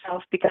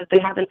himself because they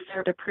haven't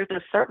served a proof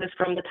of service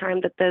from the time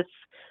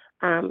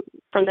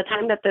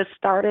that this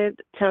started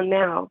till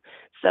now.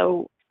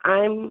 So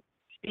I'm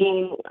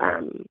being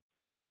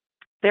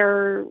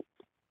they're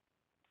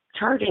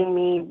charging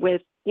me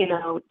with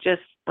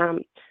just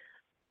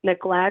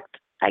neglect,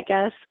 I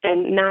guess,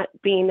 and not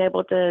being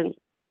able to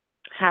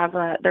have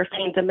they're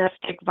saying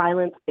domestic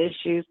violence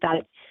issues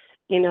that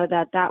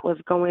that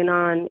was going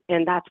on,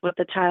 and that's what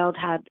the child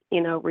had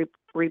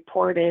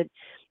reported,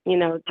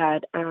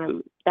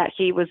 that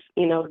he was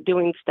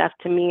doing stuff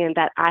to me, and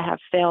that I have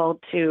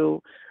failed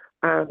to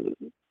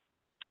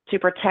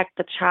protect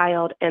the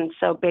child. And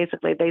so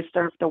basically they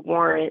served the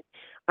warrant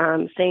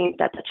saying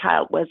that the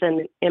child was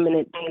in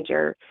imminent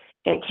danger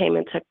and came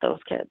and took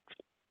those kids.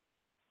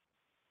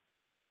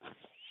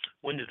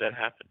 When did that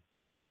happen?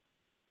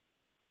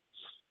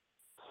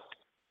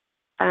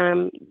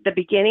 The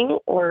beginning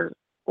or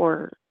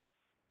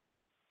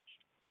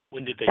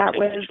when did they that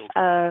take was the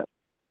children?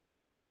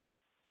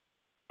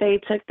 They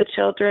took the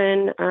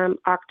children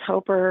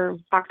October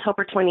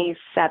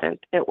 27th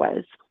it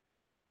was.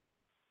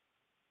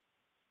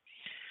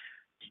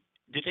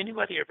 Did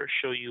anybody ever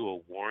show you a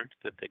warrant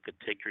that they could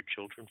take your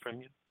children from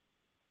you?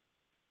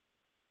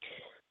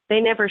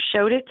 They never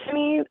showed it to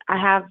me. I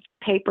have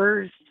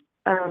papers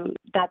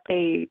that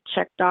they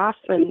checked off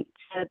and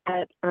said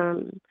that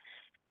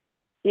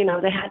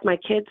they had my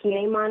kid's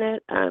name on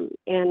it, and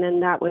then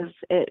that was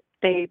it.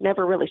 They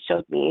never really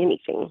showed me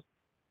anything.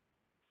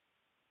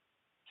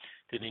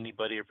 Did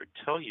anybody ever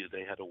tell you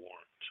they had a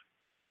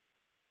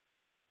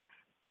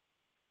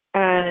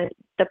warrant?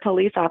 The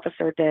police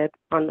officer did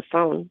on the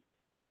phone.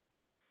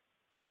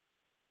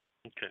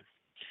 Okay.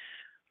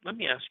 Let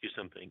me ask you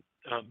something.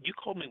 You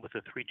called me with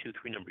a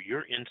 323 number.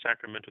 You're in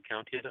Sacramento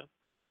County, though?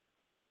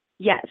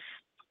 Yes.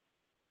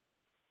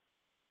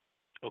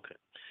 Okay.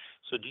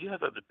 So do you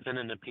have a pen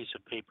and a piece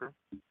of paper?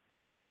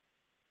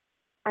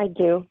 I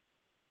do.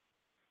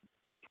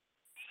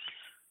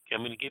 Okay,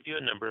 I'm going to give you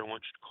a number. I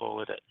want you to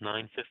call it at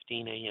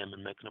 9:15 a.m.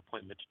 and make an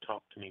appointment to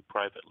talk to me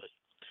privately.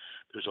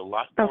 There's a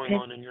lot going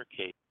on in your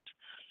case.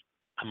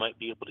 I might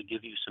be able to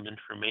give you some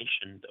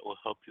information that will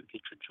help you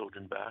get your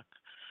children back,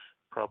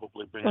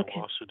 probably bring a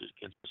lawsuit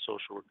against the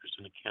social workers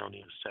in the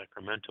county of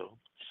Sacramento.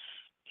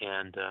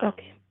 And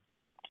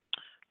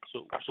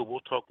so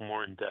we'll talk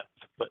more in depth.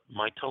 But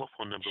my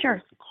telephone number you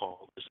can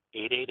call is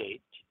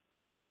 888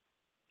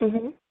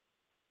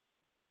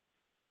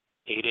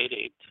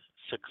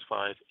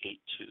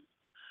 888-6582.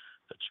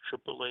 That's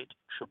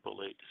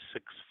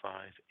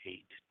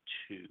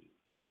 888-888-6582.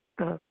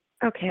 Oh,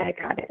 okay, I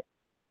got it.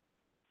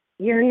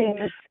 Your name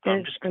is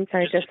I'm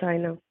sorry, just so I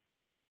know.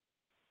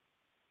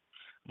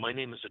 My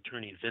name is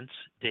Attorney Vince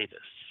Davis.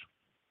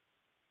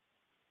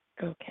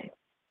 Okay.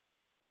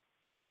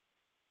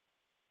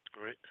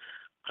 All right.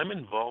 I'm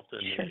involved in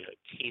a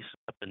case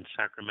up in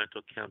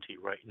Sacramento County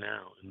right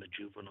now in the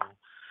juvenile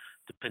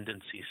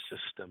dependency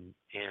system,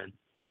 and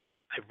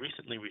I've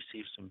recently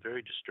received some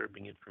very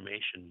disturbing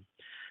information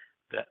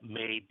that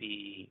may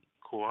be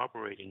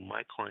corroborating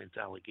my client's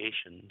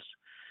allegations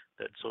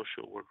that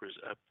social workers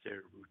up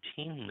there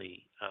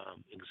routinely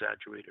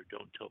exaggerate or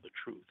don't tell the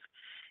truth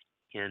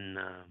in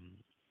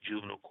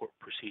juvenile court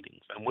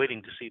proceedings. I'm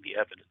waiting to see the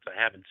evidence. I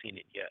haven't seen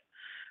it yet.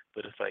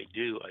 But if I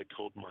do, I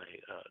told my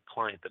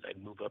client that I'd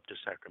move up to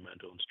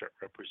Sacramento and start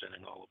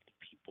representing all of the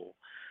people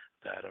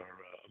that are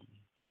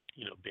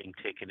being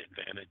taken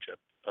advantage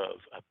of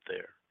up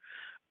there.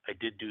 I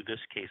did do this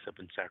case up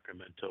in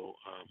Sacramento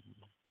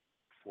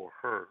for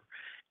her,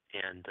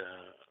 and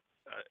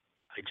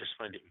I just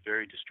find it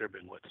very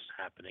disturbing what's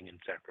happening in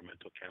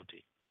Sacramento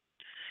County.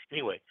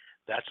 Anyway,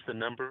 that's the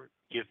number.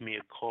 Give me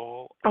a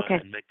call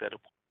and make that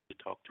appointment to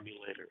talk to me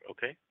later,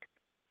 okay?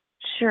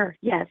 Sure,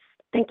 yes.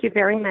 Thank you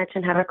very much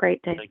and have a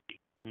great day. Thank you.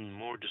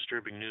 More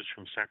disturbing news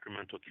from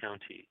Sacramento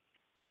County.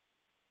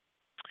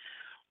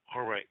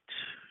 All right,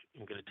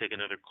 I'm going to take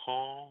another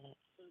call.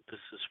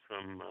 This is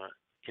from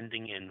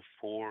ending in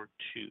 4-2.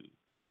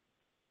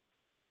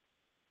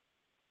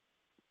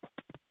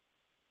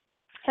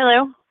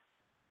 Hello.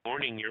 Good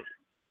morning.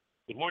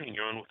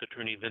 You're on with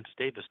Attorney Vince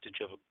Davis. Did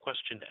you have a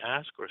question to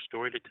ask or a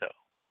story to tell?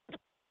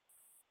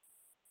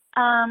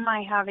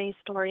 I have a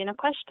story and a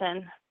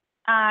question.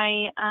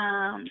 I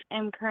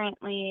am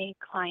currently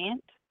a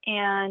client,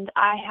 and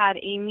I had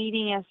a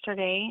meeting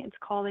yesterday. It's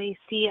called a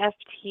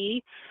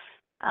CFT,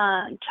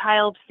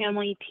 Child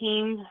Family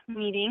Team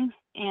meeting,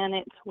 and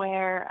it's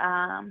where,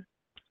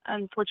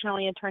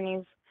 unfortunately,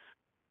 attorneys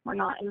were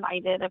not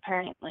invited,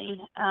 apparently.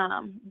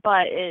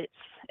 But it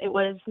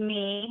was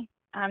me.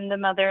 I'm the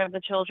mother of the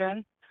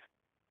children.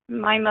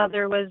 My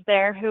mother was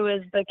there, who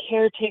is the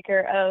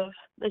caretaker of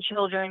the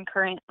children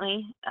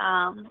currently.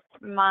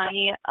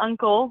 My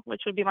uncle,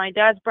 which would be my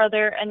dad's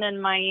brother, and then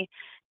my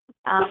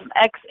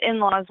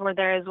ex-in-laws were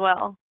there as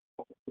well,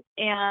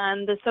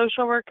 and the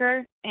social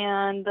worker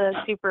and the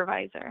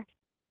supervisor.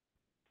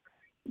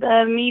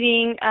 The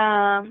meeting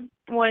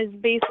was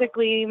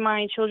basically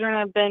my children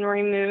have been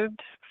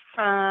removed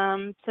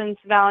since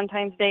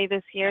Valentine's Day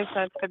this year,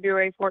 so it's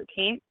February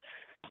 14th.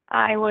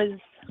 I was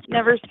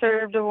never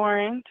served a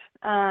warrant,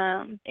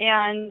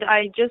 and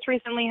I just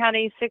recently had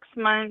a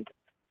 6-month,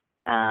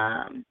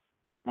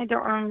 I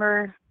don't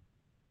remember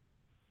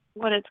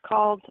what it's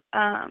called,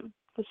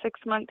 the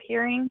 6-month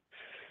hearing,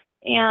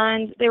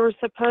 and they were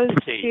supposed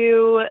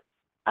to,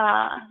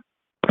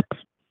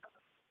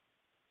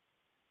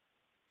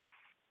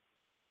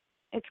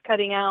 it's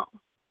cutting out.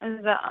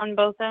 Is that on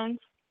both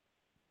ends?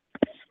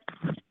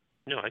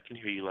 No, I can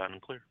hear you loud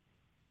and clear.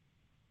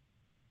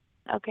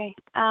 Okay.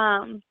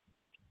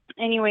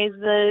 Anyways,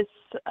 this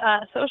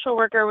social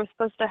worker was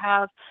supposed to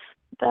have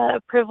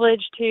the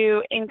privilege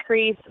to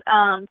increase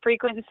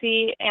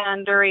frequency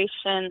and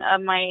duration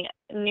of my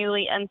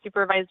newly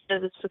unsupervised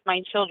visits with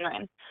my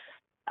children.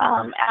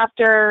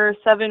 After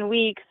 7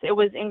 weeks, it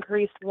was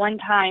increased one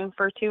time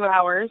for 2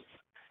 hours.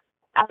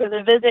 After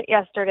the visit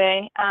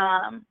yesterday,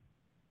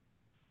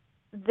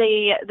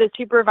 the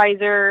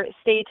supervisor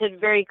stated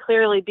very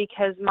clearly,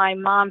 because my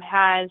mom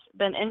has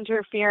been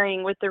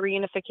interfering with the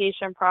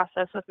reunification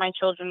process with my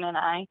children and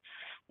I,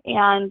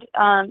 and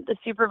the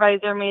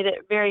supervisor made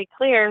it very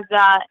clear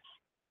that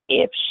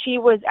if she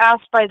was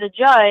asked by the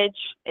judge,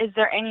 is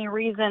there any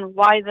reason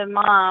why the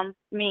mom,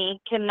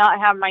 me, cannot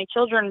have my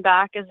children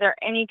back? Is there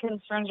any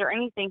concerns or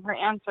anything? Her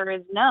answer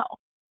is no.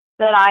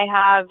 That I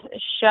have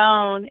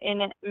shown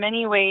in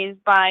many ways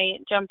by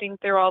jumping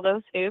through all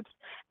those hoops,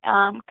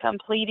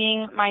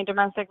 completing my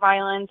domestic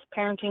violence,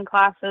 parenting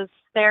classes,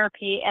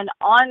 therapy, and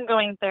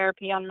ongoing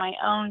therapy on my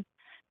own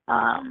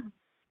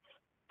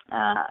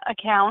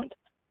account,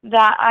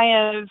 that I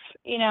have,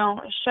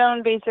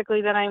 shown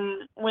basically that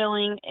I'm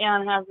willing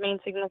and have made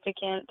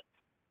significant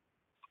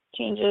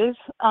changes.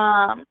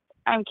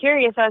 I'm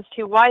curious as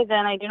to why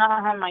then I do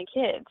not have my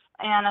kids.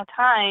 And at the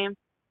time,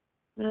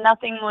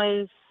 nothing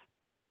was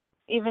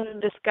even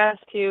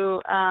discussed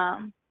to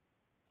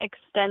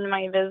extend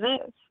my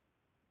visits.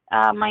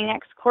 My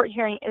next court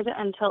hearing isn't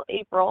until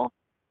April.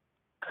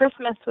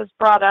 Christmas was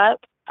brought up.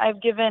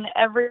 I've given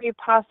every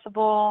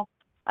possible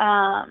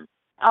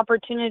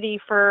opportunity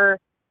for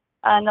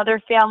another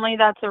family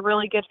that's a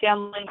really good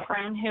family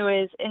friend who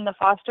is in the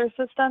foster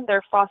system.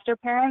 They're foster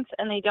parents,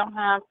 and they don't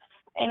have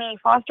any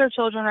foster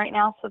children right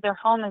now, so their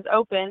home is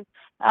open.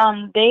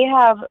 They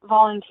have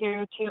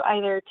volunteered to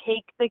either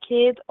take the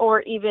kids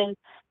or even,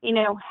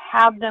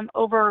 have them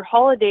over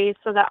holidays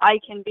so that I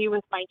can be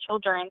with my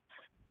children,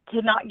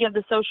 to not give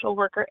the social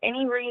worker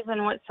any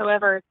reason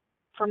whatsoever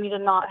for me to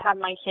not have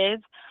my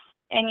kids.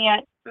 And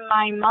yet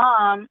my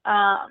mom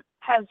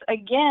has,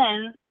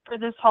 again, for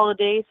this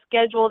holiday,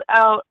 scheduled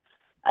out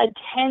a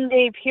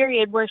 10-day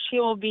period where she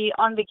will be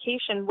on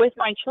vacation with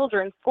my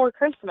children for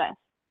Christmas.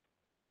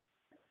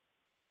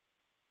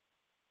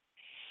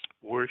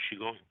 Where is she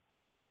going?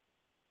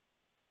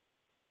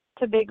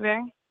 To Big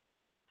Bear.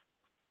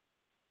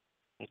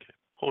 Okay.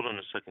 Hold on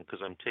a second, because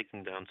I'm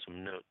taking down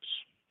some notes.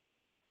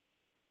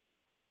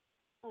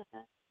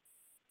 Okay.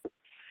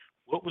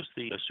 What was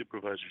the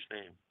supervisor's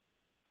name?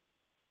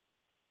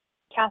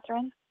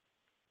 Catherine.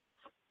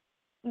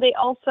 They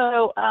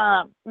also,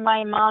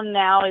 my mom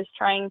now is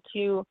trying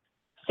to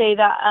say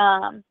that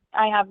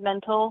I have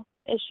mental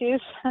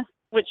issues,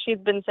 which she's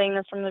been saying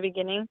this from the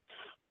beginning.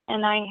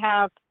 And I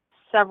have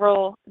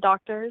several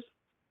doctors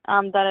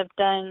that have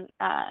done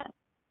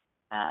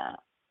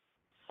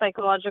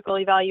psychological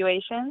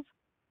evaluations.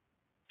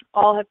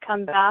 All have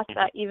come back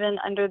that even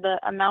under the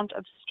amount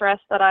of stress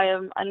that I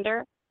am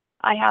under,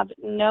 I have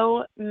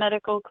no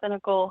medical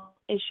clinical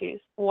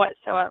issues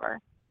whatsoever,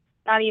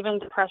 not even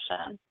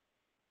depression.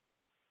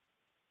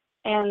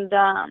 And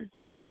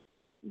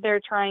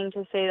they're trying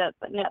to say that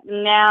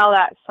now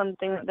that's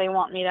something that they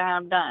want me to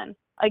have done,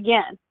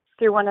 again,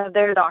 through one of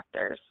their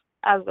doctors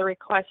as the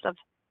request of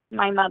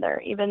my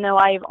mother, even though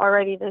I've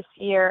already this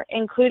year,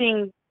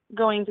 including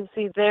going to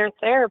see their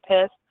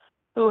therapist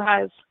who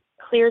has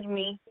cleared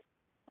me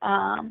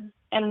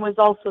and was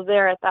also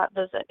there at that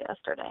visit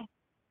yesterday.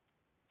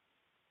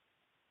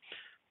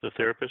 The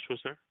therapist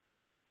was there?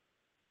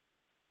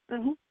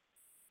 Mm-hmm.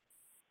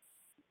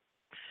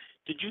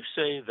 Did you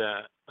say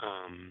that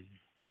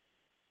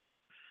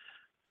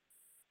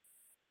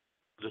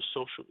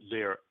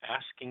they're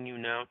asking you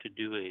now to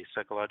do a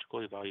psychological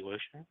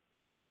evaluation?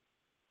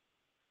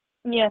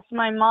 Yes,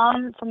 my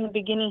mom from the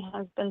beginning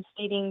has been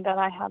stating that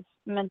I have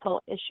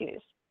mental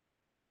issues.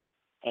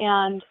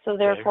 And so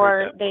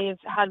therefore they've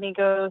had me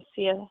go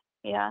see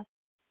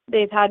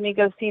they've had me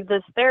go see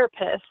this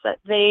therapist that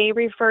they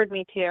referred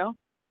me to.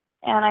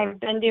 And I've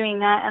been doing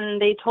that,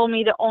 and they told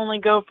me to only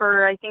go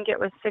for, I think it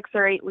was 6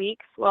 or 8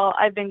 weeks. Well,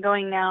 I've been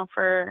going now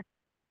for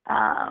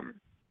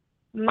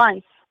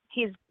months.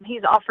 He's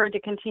offered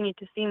to continue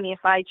to see me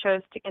if I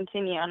chose to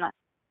continue, and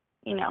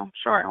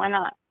sure, why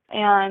not?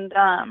 And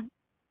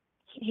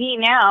he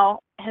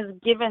now has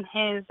given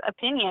his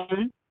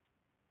opinion.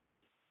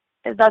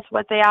 That's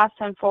what they asked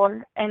him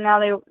for, and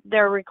now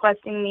they're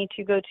requesting me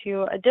to go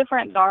to a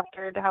different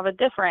doctor to have a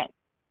different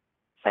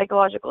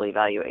psychological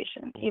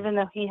evaluation, even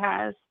though he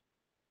has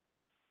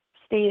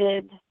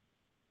stated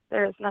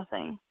there is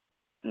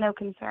no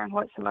concern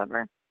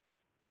whatsoever.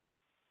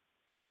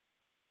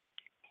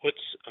 Is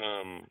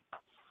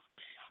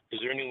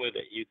there any way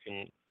that you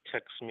can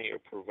text me or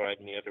provide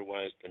me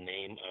otherwise the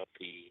name of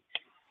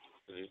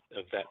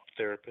that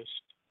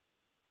therapist?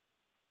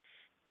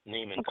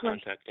 Name and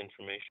contact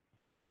information.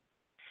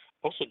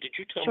 Also, did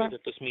you tell me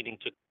that this meeting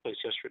took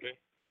place yesterday?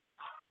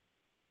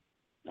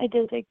 It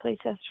did take place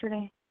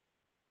yesterday.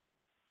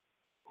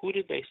 Who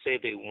did they say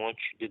they want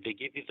you? Did they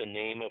give you the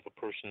name of a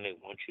person they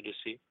want you to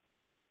see?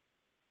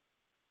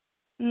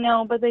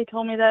 No, but they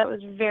told me that it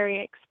was very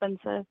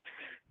expensive.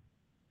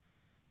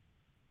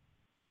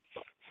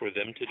 For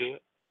them to do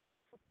it?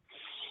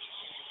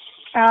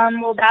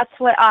 Well, that's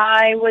what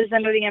I was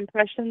under the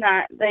impression,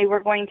 that they were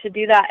going to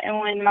do that. And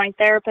when my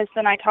therapist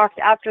and I talked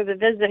after the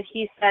visit,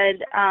 he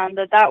said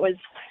that was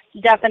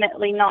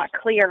definitely not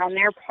clear on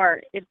their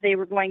part if they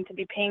were going to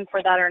be paying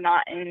for that or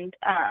not. And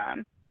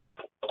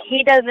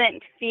he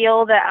doesn't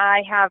feel that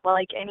I have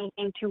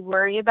anything to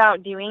worry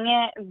about doing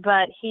it,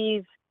 but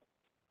he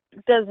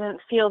doesn't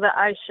feel that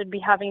I should be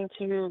having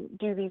to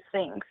do these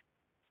things.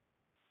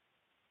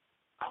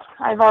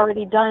 I've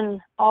already done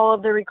all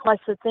of the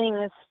requested things.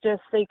 It's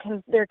just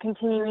they're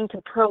continuing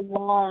to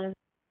prolong.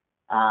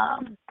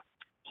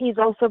 He's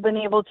also been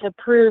able to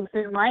prove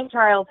through my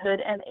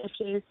childhood and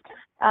issues,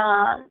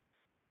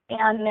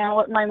 and now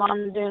what my mom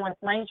is doing with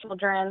my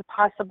children,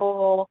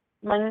 possible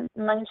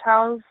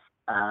Munchausen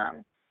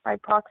by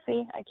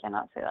proxy. I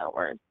cannot say that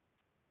word.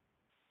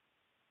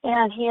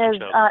 And he has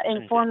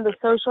informed the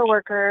social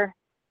worker,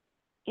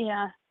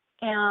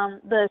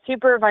 and the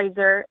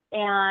supervisor,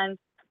 and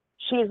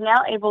she's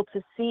now able to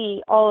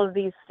see all of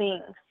these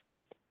things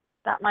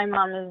that my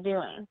mom is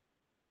doing.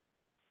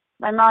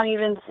 My mom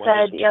even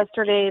said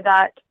yesterday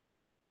that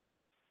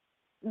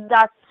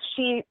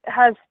she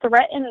has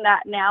threatened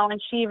that now,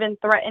 and she even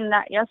threatened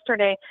that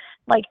yesterday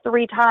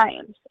 3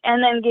 times,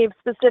 and then gave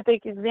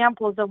specific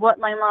examples of what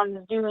my mom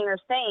is doing or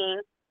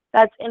saying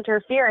that's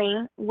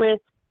interfering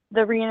with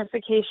the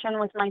reunification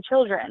with my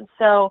children.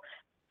 So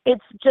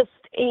it's just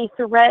a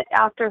threat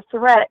after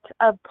threat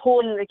of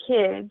pulling the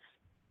kids.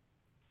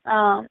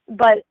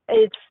 But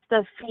it's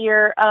the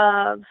fear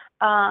of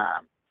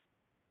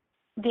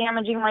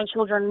damaging my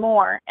children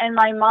more. And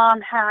my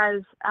mom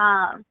has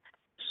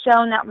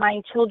shown that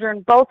my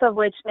children, both of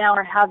which now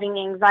are having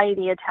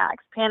anxiety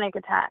attacks, panic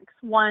attacks.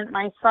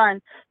 My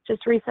son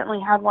just recently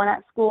had one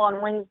at school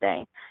on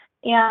Wednesday.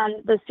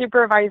 And the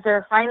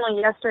supervisor finally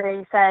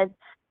yesterday said,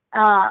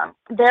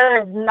 there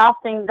is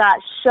nothing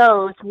that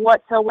shows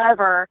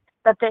whatsoever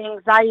that the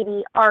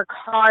anxiety are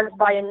caused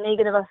by a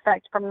negative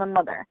effect from the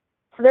mother.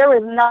 So there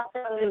was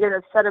nothing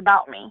negative said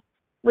about me,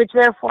 which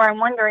therefore I'm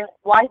wondering,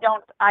 why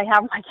don't I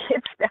have my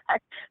kids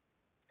back?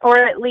 Or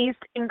at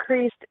least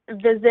increased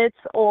visits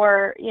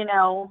or,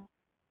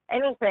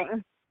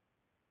 anything.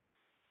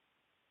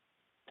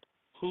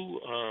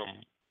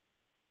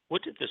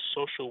 What did the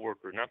social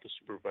worker, not the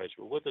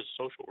supervisor, what did the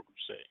social worker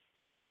say?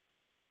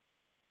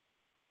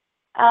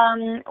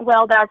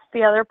 Well, that's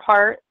the other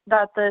part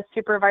that the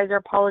supervisor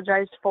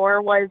apologized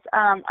for was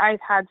I've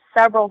had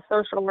several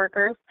social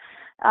workers.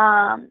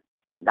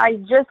 I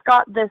just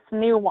got this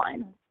new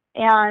one,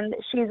 and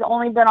she's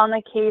only been on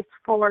the case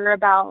for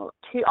about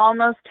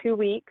almost 2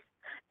 weeks,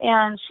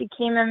 and she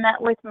came and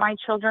met with my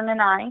children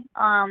and I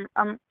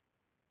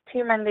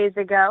 2 Mondays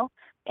ago,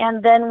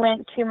 and then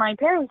went to my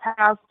parents'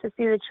 house to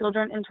see the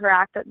children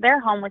interact at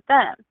their home with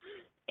them.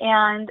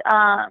 And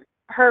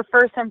her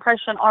first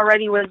impression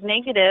already was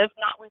negative,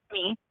 not with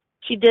me.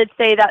 She did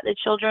say that the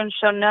children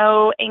show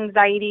no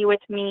anxiety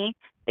with me.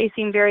 They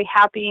seem very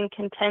happy and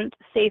content,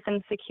 safe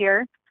and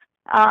secure.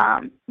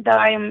 That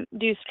I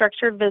do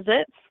structured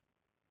visits.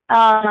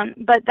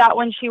 But that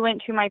when she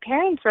went to my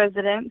parents'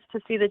 residence to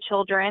see the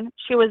children,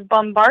 she was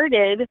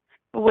bombarded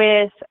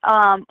with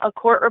a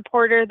court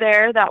reporter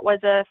there that was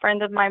a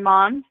friend of my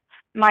mom's,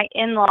 my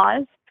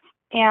in-laws,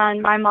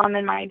 and my mom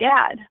and my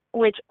dad,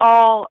 which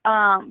all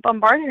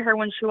bombarded her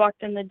when she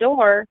walked in the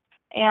door.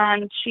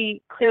 And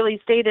she clearly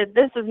stated,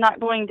 this is not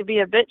going to be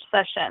a bitch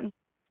session.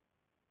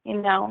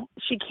 You know,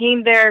 she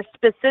came there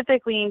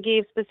specifically and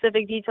gave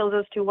specific details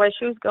as to why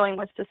she was going,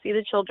 was to see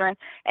the children,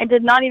 and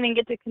did not even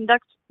get to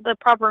conduct the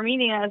proper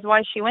meeting as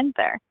why she went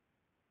there.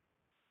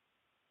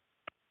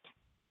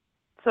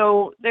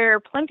 So there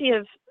are plenty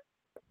of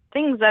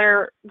things that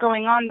are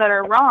going on that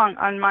are wrong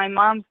on my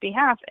mom's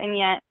behalf, and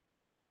yet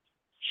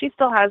she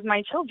still has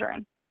my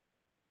children.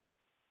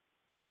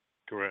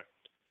 Correct.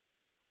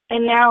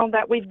 And now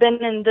that we've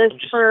been in this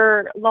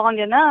for long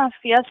enough,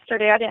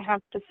 yesterday I didn't have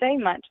to say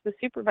much. The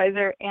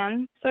supervisor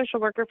and social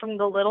worker from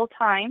the little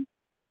time,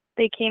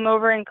 they came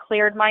over and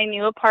cleared my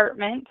new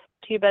apartment,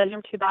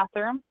 2-bedroom,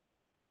 2-bathroom.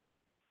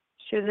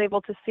 She was able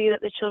to see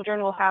that the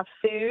children will have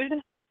food,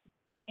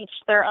 each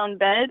their own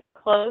bed,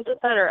 clothes,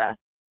 etc.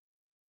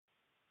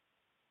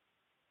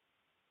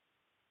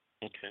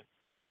 Okay.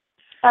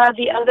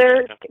 The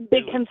other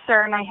big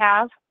concern I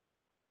have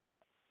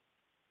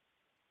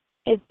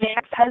is my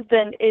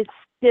ex-husband is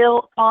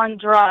still on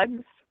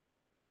drugs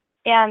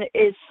and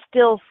is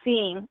still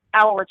seeing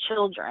our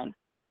children.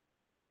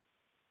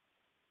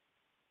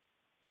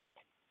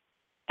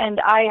 And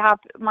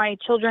my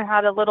children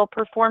had a little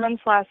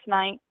performance last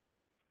night,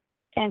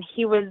 and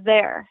he was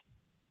there.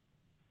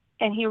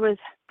 And he was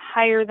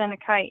higher than a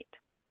kite.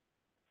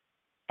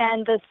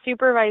 And the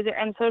supervisor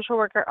and social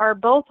worker are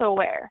both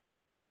aware.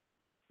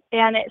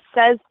 And it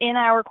says in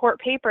our court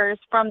papers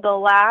from the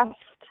last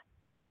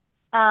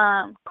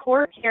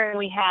court hearing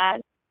we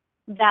had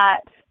that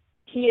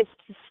he is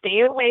to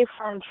stay away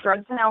from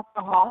drugs and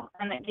alcohol,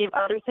 and it gave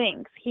other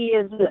things. He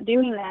is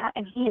doing that,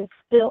 and he is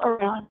still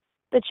around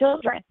the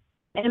children.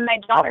 And my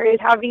daughter is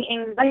having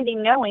anxiety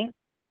knowing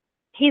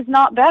he's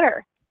not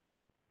better.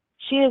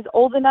 She is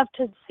old enough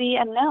to see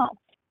and know.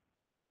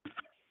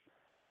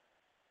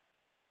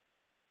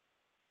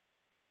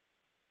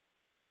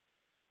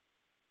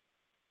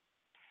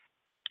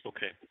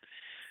 Okay.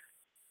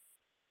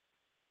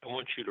 I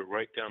want you to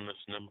write down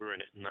this number,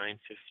 and at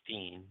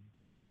 9:15,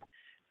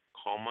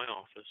 call my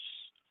office,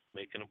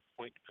 make an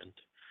appointment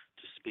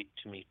to speak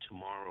to me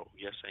tomorrow.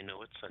 Yes, I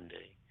know it's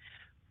Sunday,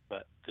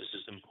 but this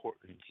is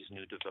important. These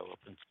new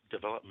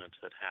developments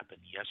that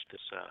happened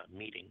this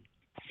meeting.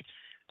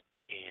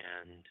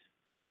 And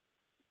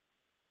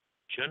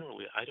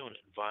generally, I don't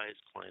advise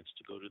clients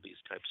to go to these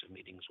types of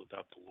meetings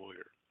without the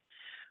lawyer.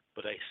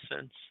 But I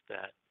sense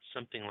that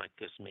something like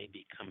this may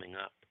be coming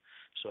up.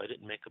 So I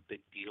didn't make a big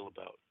deal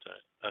about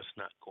us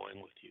not going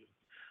with you.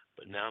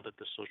 But now that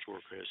the social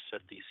worker has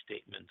said these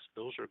statements,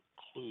 those are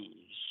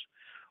clues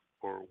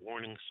or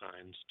warning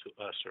signs to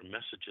us or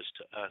messages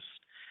to us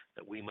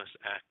that we must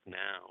act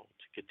now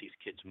to get these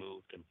kids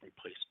moved and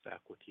replaced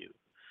back with you.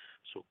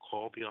 So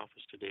call the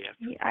office today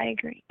after I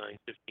agree.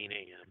 9:15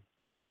 a.m.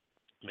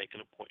 Make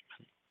an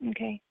appointment.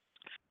 Okay.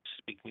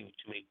 Speak to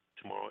me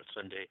tomorrow at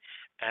Sunday.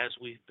 As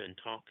we've been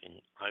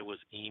talking, I was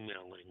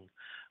emailing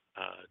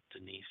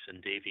Denise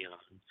and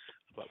Davion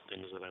about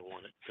things that I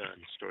wanted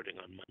done starting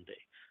on Monday.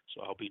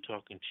 So I'll be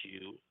talking to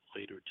you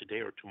later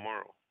today or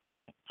tomorrow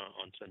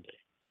on Sunday.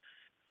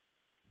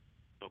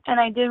 Okay. And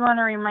I did want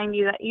to remind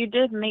you that you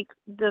did make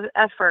the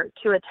effort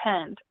to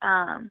attend,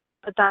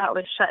 but that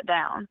was shut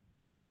down.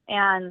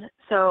 And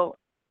so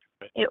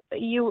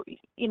you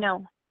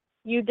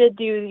did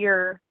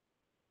do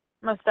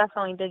most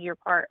definitely did your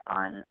part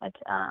on it.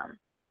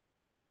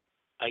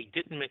 I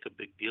didn't make a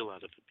big deal out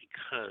of it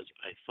because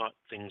I thought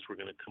things were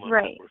going to come up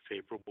right. that were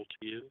favorable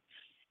to you,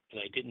 and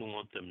I didn't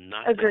want them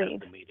not Agreed. to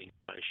have the meeting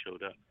if I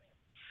showed up.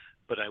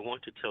 But I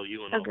want to tell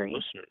you and Agreed.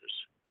 all the listeners,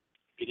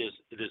 it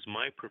is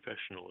my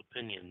professional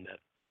opinion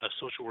that a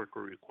social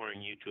worker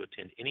requiring you to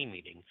attend any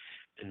meeting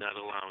and not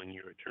allowing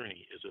your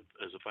attorney is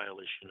a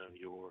violation of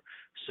your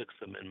Sixth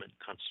Amendment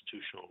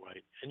constitutional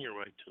right and your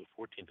right to the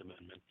 14th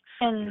Amendment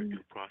and your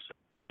due process.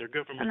 They're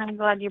government. And I'm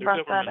glad you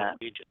brought that up.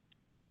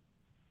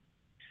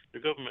 They're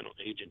governmental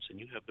agents, and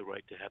you have the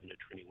right to have an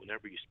attorney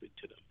whenever you speak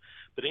to them.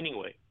 But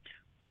anyway,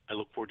 I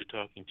look forward to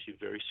talking to you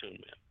very soon,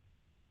 ma'am.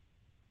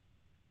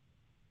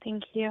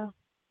 Thank you.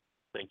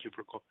 Thank you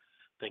for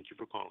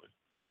calling.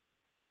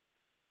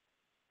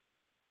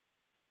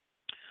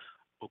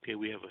 Okay,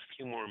 we have a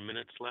few more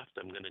minutes left.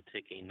 I'm going to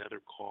take another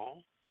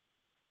call.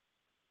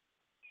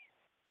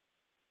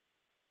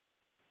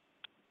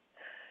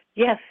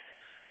 Yes.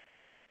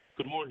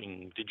 Good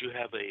morning. Did you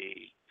have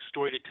a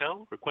story to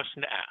tell or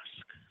question to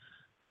ask?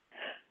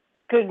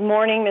 Good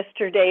morning,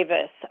 Mr.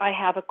 Davis. I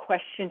have a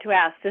question to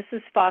ask. This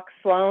is Fox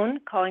Sloan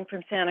calling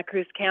from Santa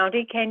Cruz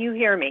County. Can you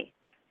hear me?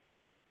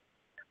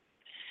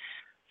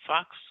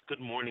 Fox, good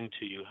morning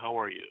to you. How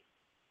are you?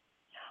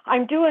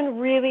 I'm doing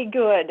really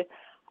good.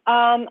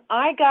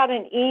 I got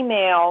an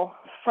email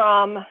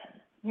from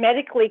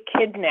Medically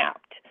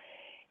Kidnapped.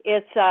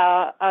 It's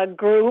a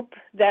group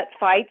that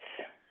fights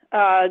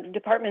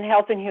Department of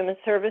Health and Human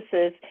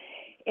Services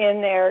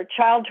in their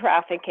child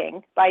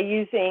trafficking by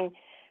using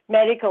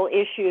medical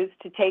issues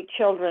to take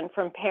children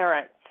from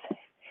parents.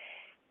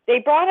 They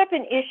brought up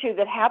an issue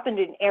that happened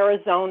in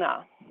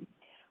Arizona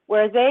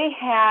where they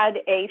had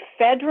a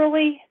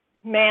federally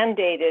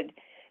mandated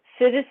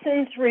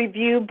Citizens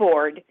Review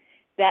Board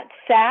that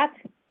sat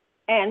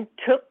and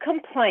took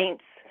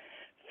complaints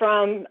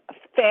from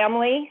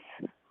families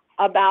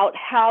about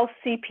how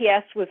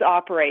CPS was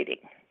operating.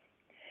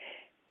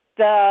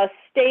 The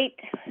state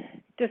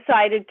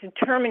decided to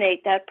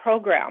terminate that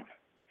program.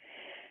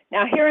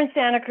 Now, here in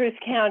Santa Cruz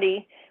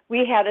County,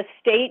 we had a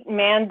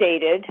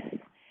state-mandated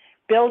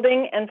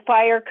building and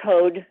fire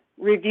code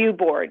review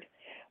board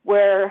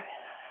where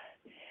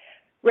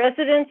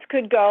residents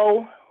could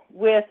go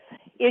with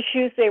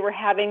issues they were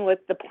having with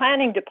the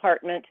planning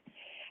department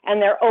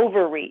and their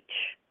overreach.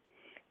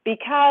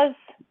 Because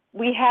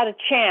we had a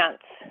chance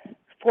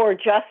for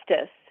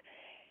justice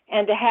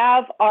and to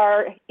have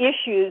our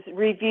issues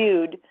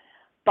reviewed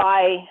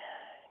by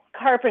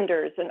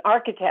carpenters and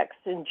architects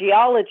and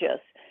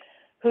geologists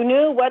who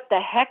knew what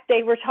the heck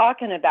they were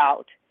talking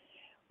about,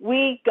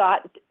 we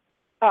got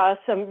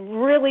some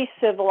really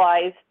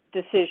civilized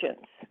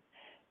decisions.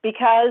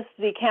 Because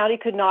the county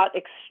could not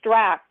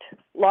extract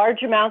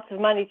large amounts of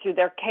money through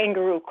their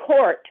kangaroo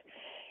court,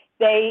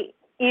 they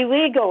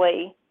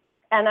illegally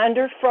and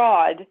under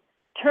fraud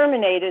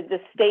terminated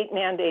the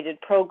state-mandated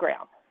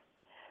program.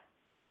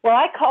 Well,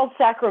 I called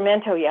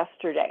Sacramento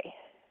yesterday,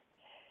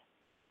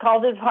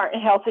 called the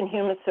Department of Health and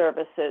Human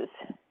Services,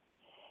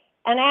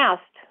 and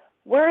asked,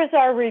 where is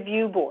our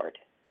review board?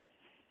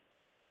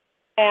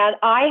 And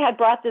I had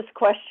brought this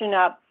question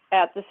up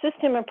at the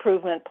System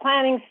Improvement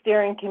Planning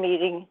Steering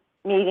Committee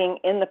meeting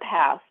in the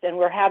past, and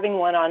we're having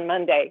one on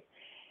Monday.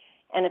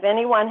 And if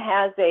anyone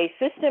has a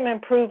System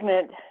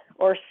Improvement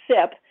or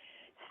SIP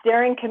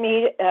steering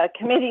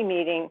committee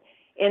meeting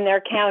in their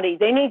county,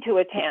 they need to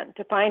attend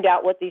to find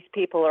out what these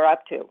people are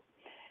up to.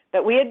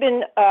 But we had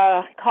been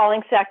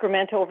calling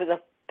Sacramento over the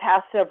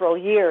past several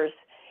years,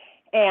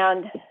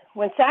 and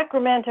when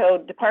Sacramento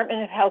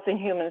Department of Health and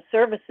Human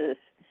Services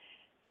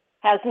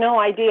has no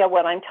idea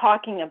what I'm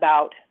talking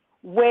about,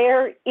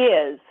 where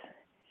is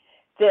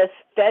this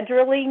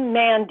federally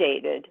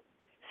mandated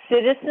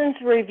Citizens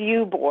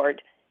Review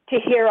Board to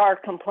hear our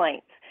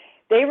complaints?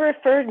 They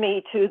referred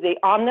me to the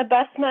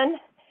omnibusman,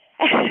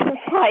 and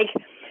it's like,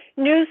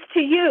 news to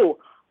you,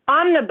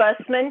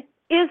 omnibusman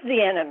is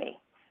the enemy.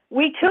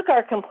 We took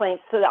our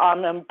complaints to the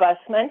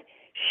omnibusman.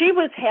 She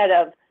was head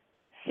of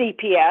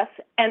CPS,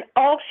 and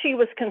all she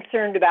was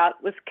concerned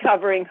about was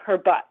covering her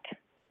butt.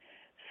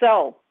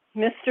 So,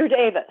 Mr.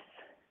 Davis,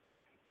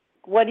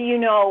 what do you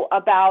know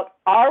about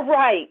our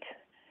right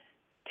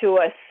to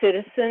a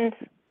Citizens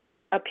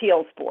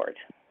Appeals Board?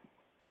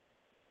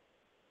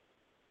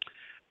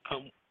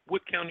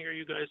 What county are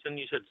you guys in?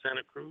 You said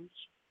Santa Cruz?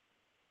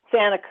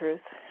 Santa Cruz.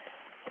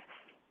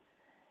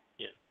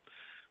 Yeah.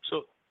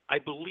 So I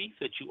believe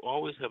that you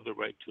always have the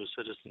right to a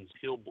Citizens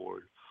Appeal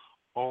Board,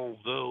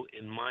 although,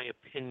 in my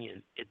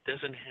opinion, it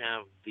doesn't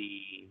have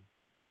the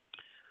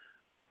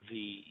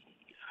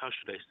how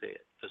should I say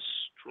it, the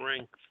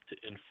strength to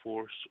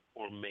enforce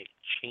or make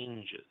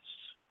changes.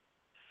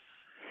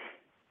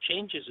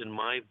 Changes, in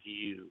my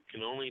view,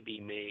 can only be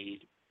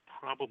made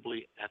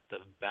probably at the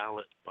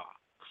ballot box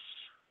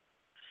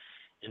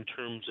in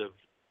terms of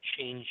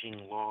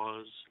changing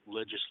laws,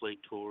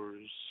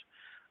 legislators,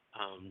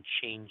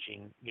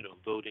 changing,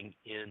 voting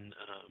in,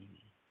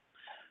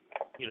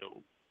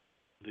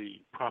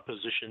 the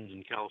propositions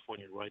in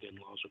California, write-in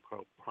laws are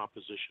called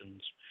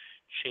propositions,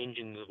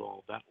 changing the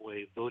law that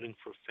way, voting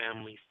for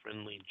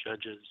family-friendly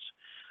judges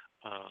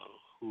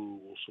who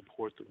will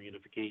support the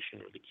reunification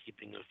or the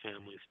keeping of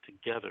families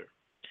together.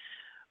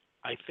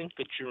 I think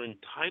that you're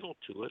entitled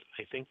to it.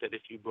 I think that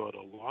if you brought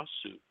a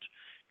lawsuit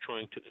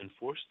trying to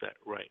enforce that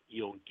right,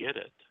 you'll get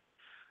it.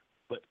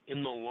 But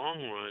in the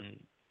long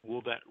run,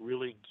 will that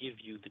really give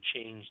you the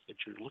change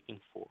that you're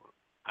looking for?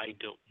 I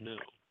don't know.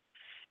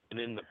 And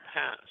in the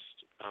past,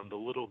 the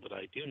little that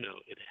I do know,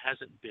 it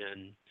hasn't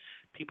been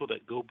people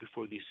that go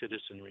before these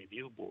citizen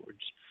review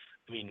boards.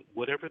 I mean,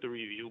 whatever the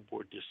review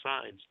board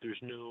decides,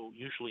 there's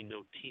usually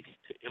no teeth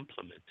to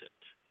implement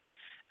it.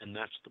 And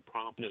that's the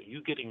problem.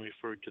 You getting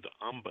referred to the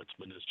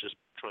ombudsman is just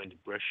trying to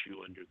brush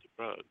you under the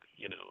rug,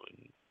 and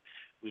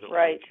we don't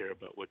really care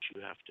about what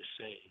you have to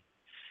say.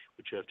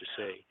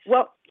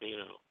 Well,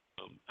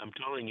 I'm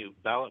telling you,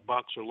 ballot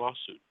box or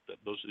lawsuit,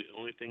 those are the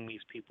only thing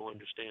these people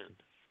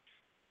understand.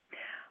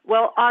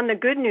 Well, on the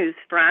good news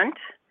front,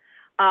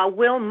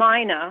 Will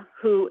Mina,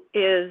 who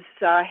is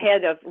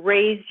head of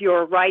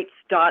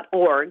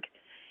raiseyourrights.org,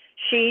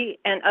 she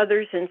and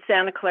others in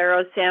Santa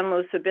Clara, San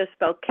Luis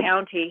Obispo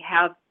County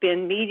have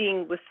been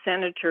meeting with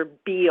Senator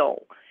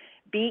Beall,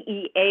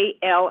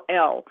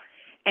 B-E-A-L-L,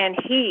 and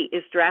he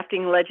is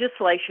drafting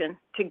legislation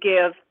to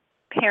give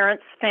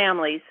parents,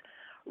 families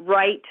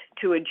right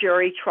to a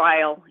jury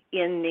trial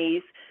in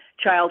these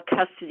child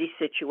custody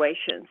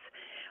situations.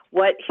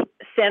 What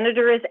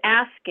Senator is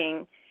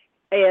asking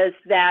is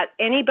that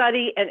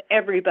anybody and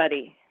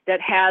everybody that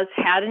has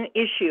had an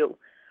issue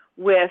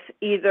with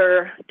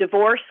either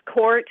divorce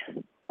court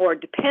or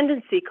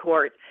dependency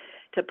court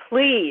to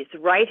please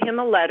write him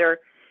a letter,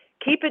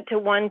 keep it to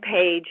one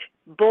page,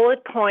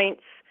 bullet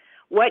points,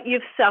 what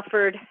you've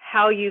suffered,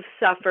 how you've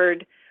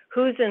suffered,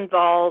 who's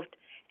involved,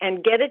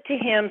 and get it to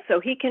him so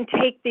he can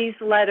take these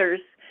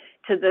letters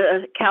to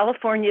the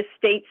California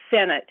State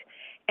Senate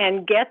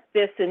and get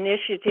this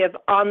initiative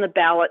on the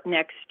ballot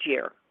next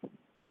year.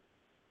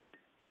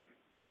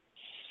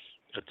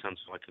 That sounds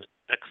like an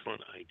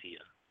excellent idea.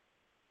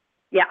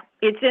 Yeah,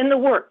 it's in the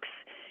works.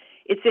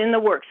 It's in the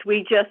works.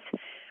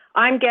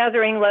 I'm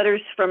gathering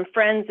letters from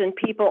friends and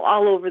people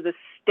all over the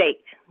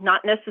state,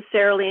 not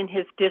necessarily in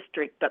his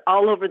district, but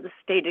all over the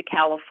state of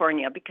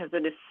California, because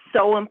it is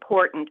so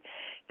important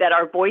that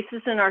our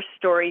voices and our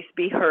stories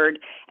be heard,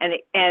 and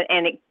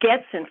it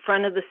gets in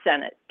front of the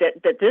Senate,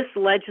 that this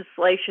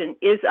legislation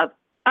is of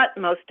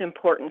utmost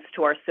importance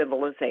to our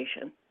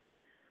civilization.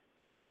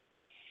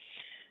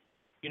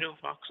 You know,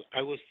 Fox,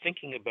 I was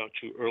thinking about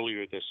you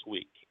earlier this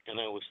week, and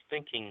I was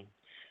thinking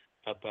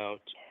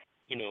about,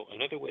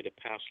 another way to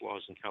pass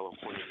laws in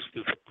California is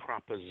through the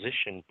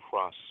proposition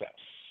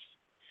process.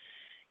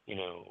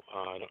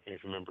 I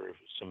don't remember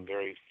some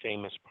very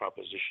famous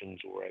propositions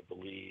where I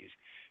believe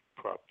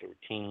Prop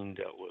 13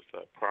 dealt with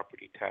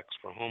property tax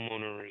for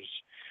homeowners,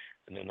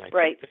 and then I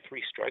think the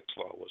Three Strikes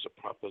Law was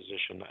a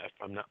proposition, if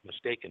I'm not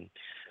mistaken.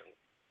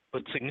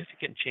 But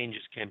significant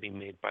changes can be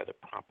made by the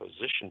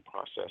proposition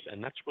process,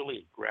 and that's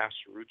really a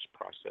grassroots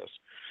process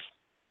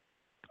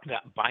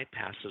that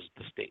bypasses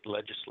the state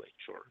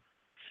legislature.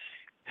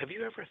 Have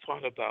you ever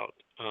thought about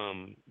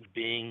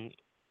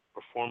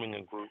forming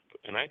a group,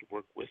 and I'd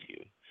work with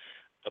you,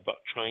 about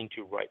trying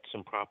to write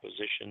some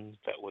propositions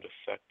that would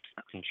affect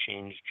and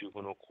change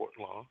juvenile court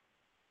law?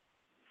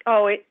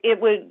 Oh,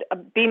 it would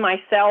be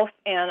myself,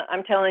 and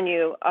I'm telling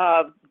you,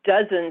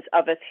 dozens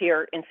of us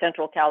here in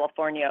Central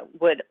California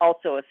would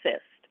also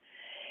assist.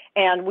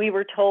 And we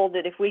were told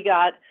that if we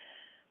got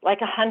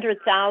like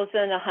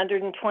 100,000,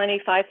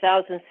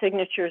 125,000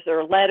 signatures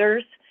or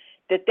letters,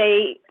 that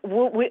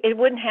it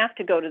wouldn't have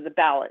to go to the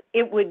ballot.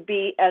 It would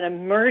be an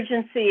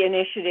emergency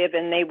initiative,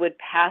 and they would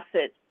pass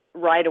it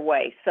right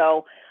away.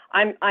 So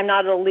I'm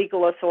not a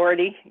legal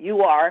authority.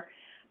 You are,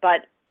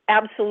 but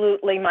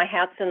absolutely, my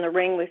hat's in the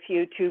ring with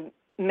you to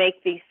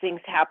make these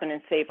things happen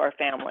and save our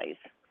families.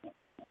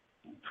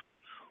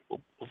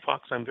 Well,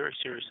 Fox, I'm very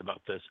serious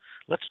about this.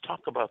 Let's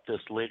talk about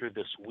this later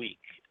this week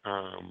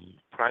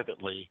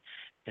privately,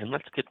 and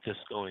let's get this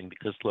going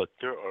because, look,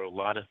 there are a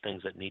lot of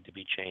things that need to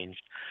be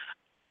changed.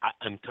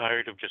 I'm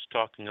tired of just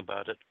talking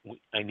about it.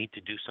 I need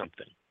to do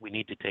something. We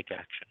need to take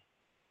action.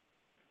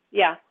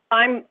 Yeah,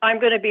 I'm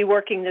going to be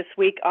working this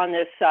week on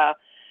this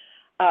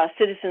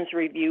Citizens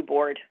Review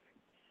Board.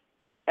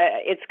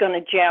 It's going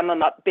to jam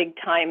them up big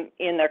time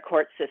in their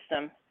court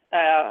system.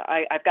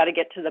 I've got to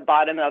get to the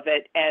bottom of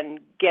it and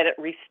get it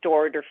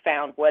restored or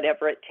found,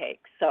 whatever it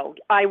takes. So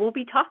I will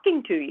be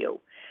talking to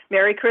you.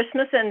 Merry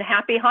Christmas and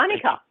Happy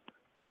Hanukkah.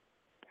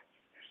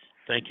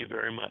 Thank you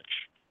very much.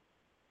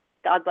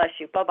 God bless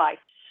you. Bye-bye.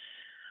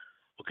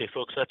 Okay,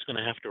 folks, that's going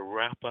to have to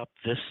wrap up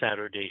this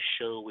Saturday's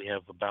show. We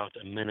have about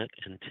 1 minute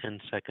and 10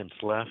 seconds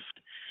left.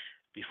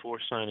 Before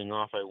signing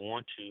off, I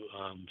want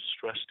to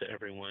stress to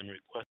everyone,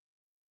 request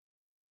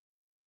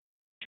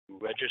to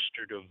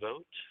register to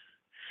vote,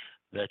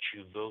 that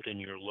you vote in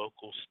your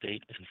local,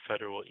 state, and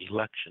federal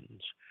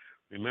elections.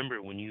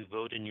 Remember, when you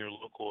vote in your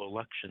local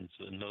elections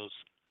and those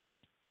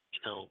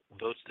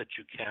votes that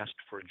you cast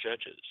for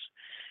judges,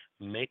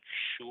 make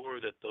sure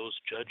that those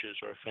judges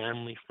are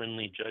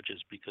family-friendly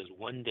judges, because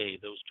one day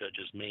those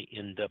judges may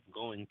end up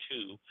going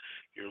to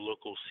your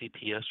local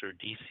CPS or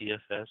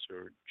DCFS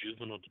or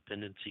juvenile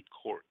dependency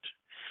court.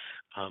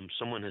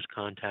 Someone has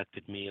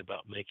contacted me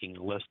about making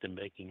a list and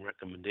making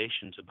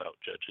recommendations about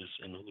judges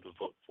and who to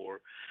vote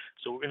for.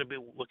 So we're going to be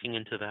looking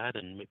into that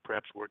and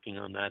perhaps working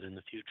on that in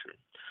the future.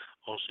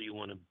 Also, you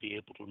want to be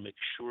able to make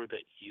sure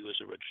that you, as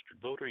a registered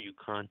voter, you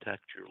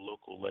contact your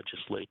local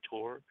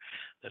legislator,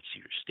 that's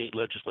your state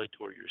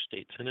legislator, your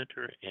state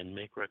senator, and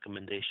make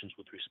recommendations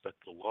with respect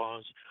to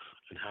laws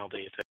and how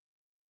they affect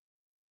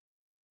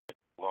the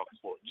law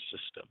court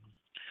system.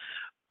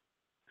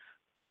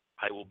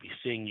 I will be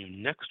seeing you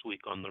next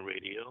week on the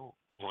radio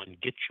on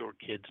Get Your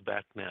Kids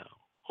Back Now.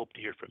 Hope to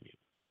hear from you.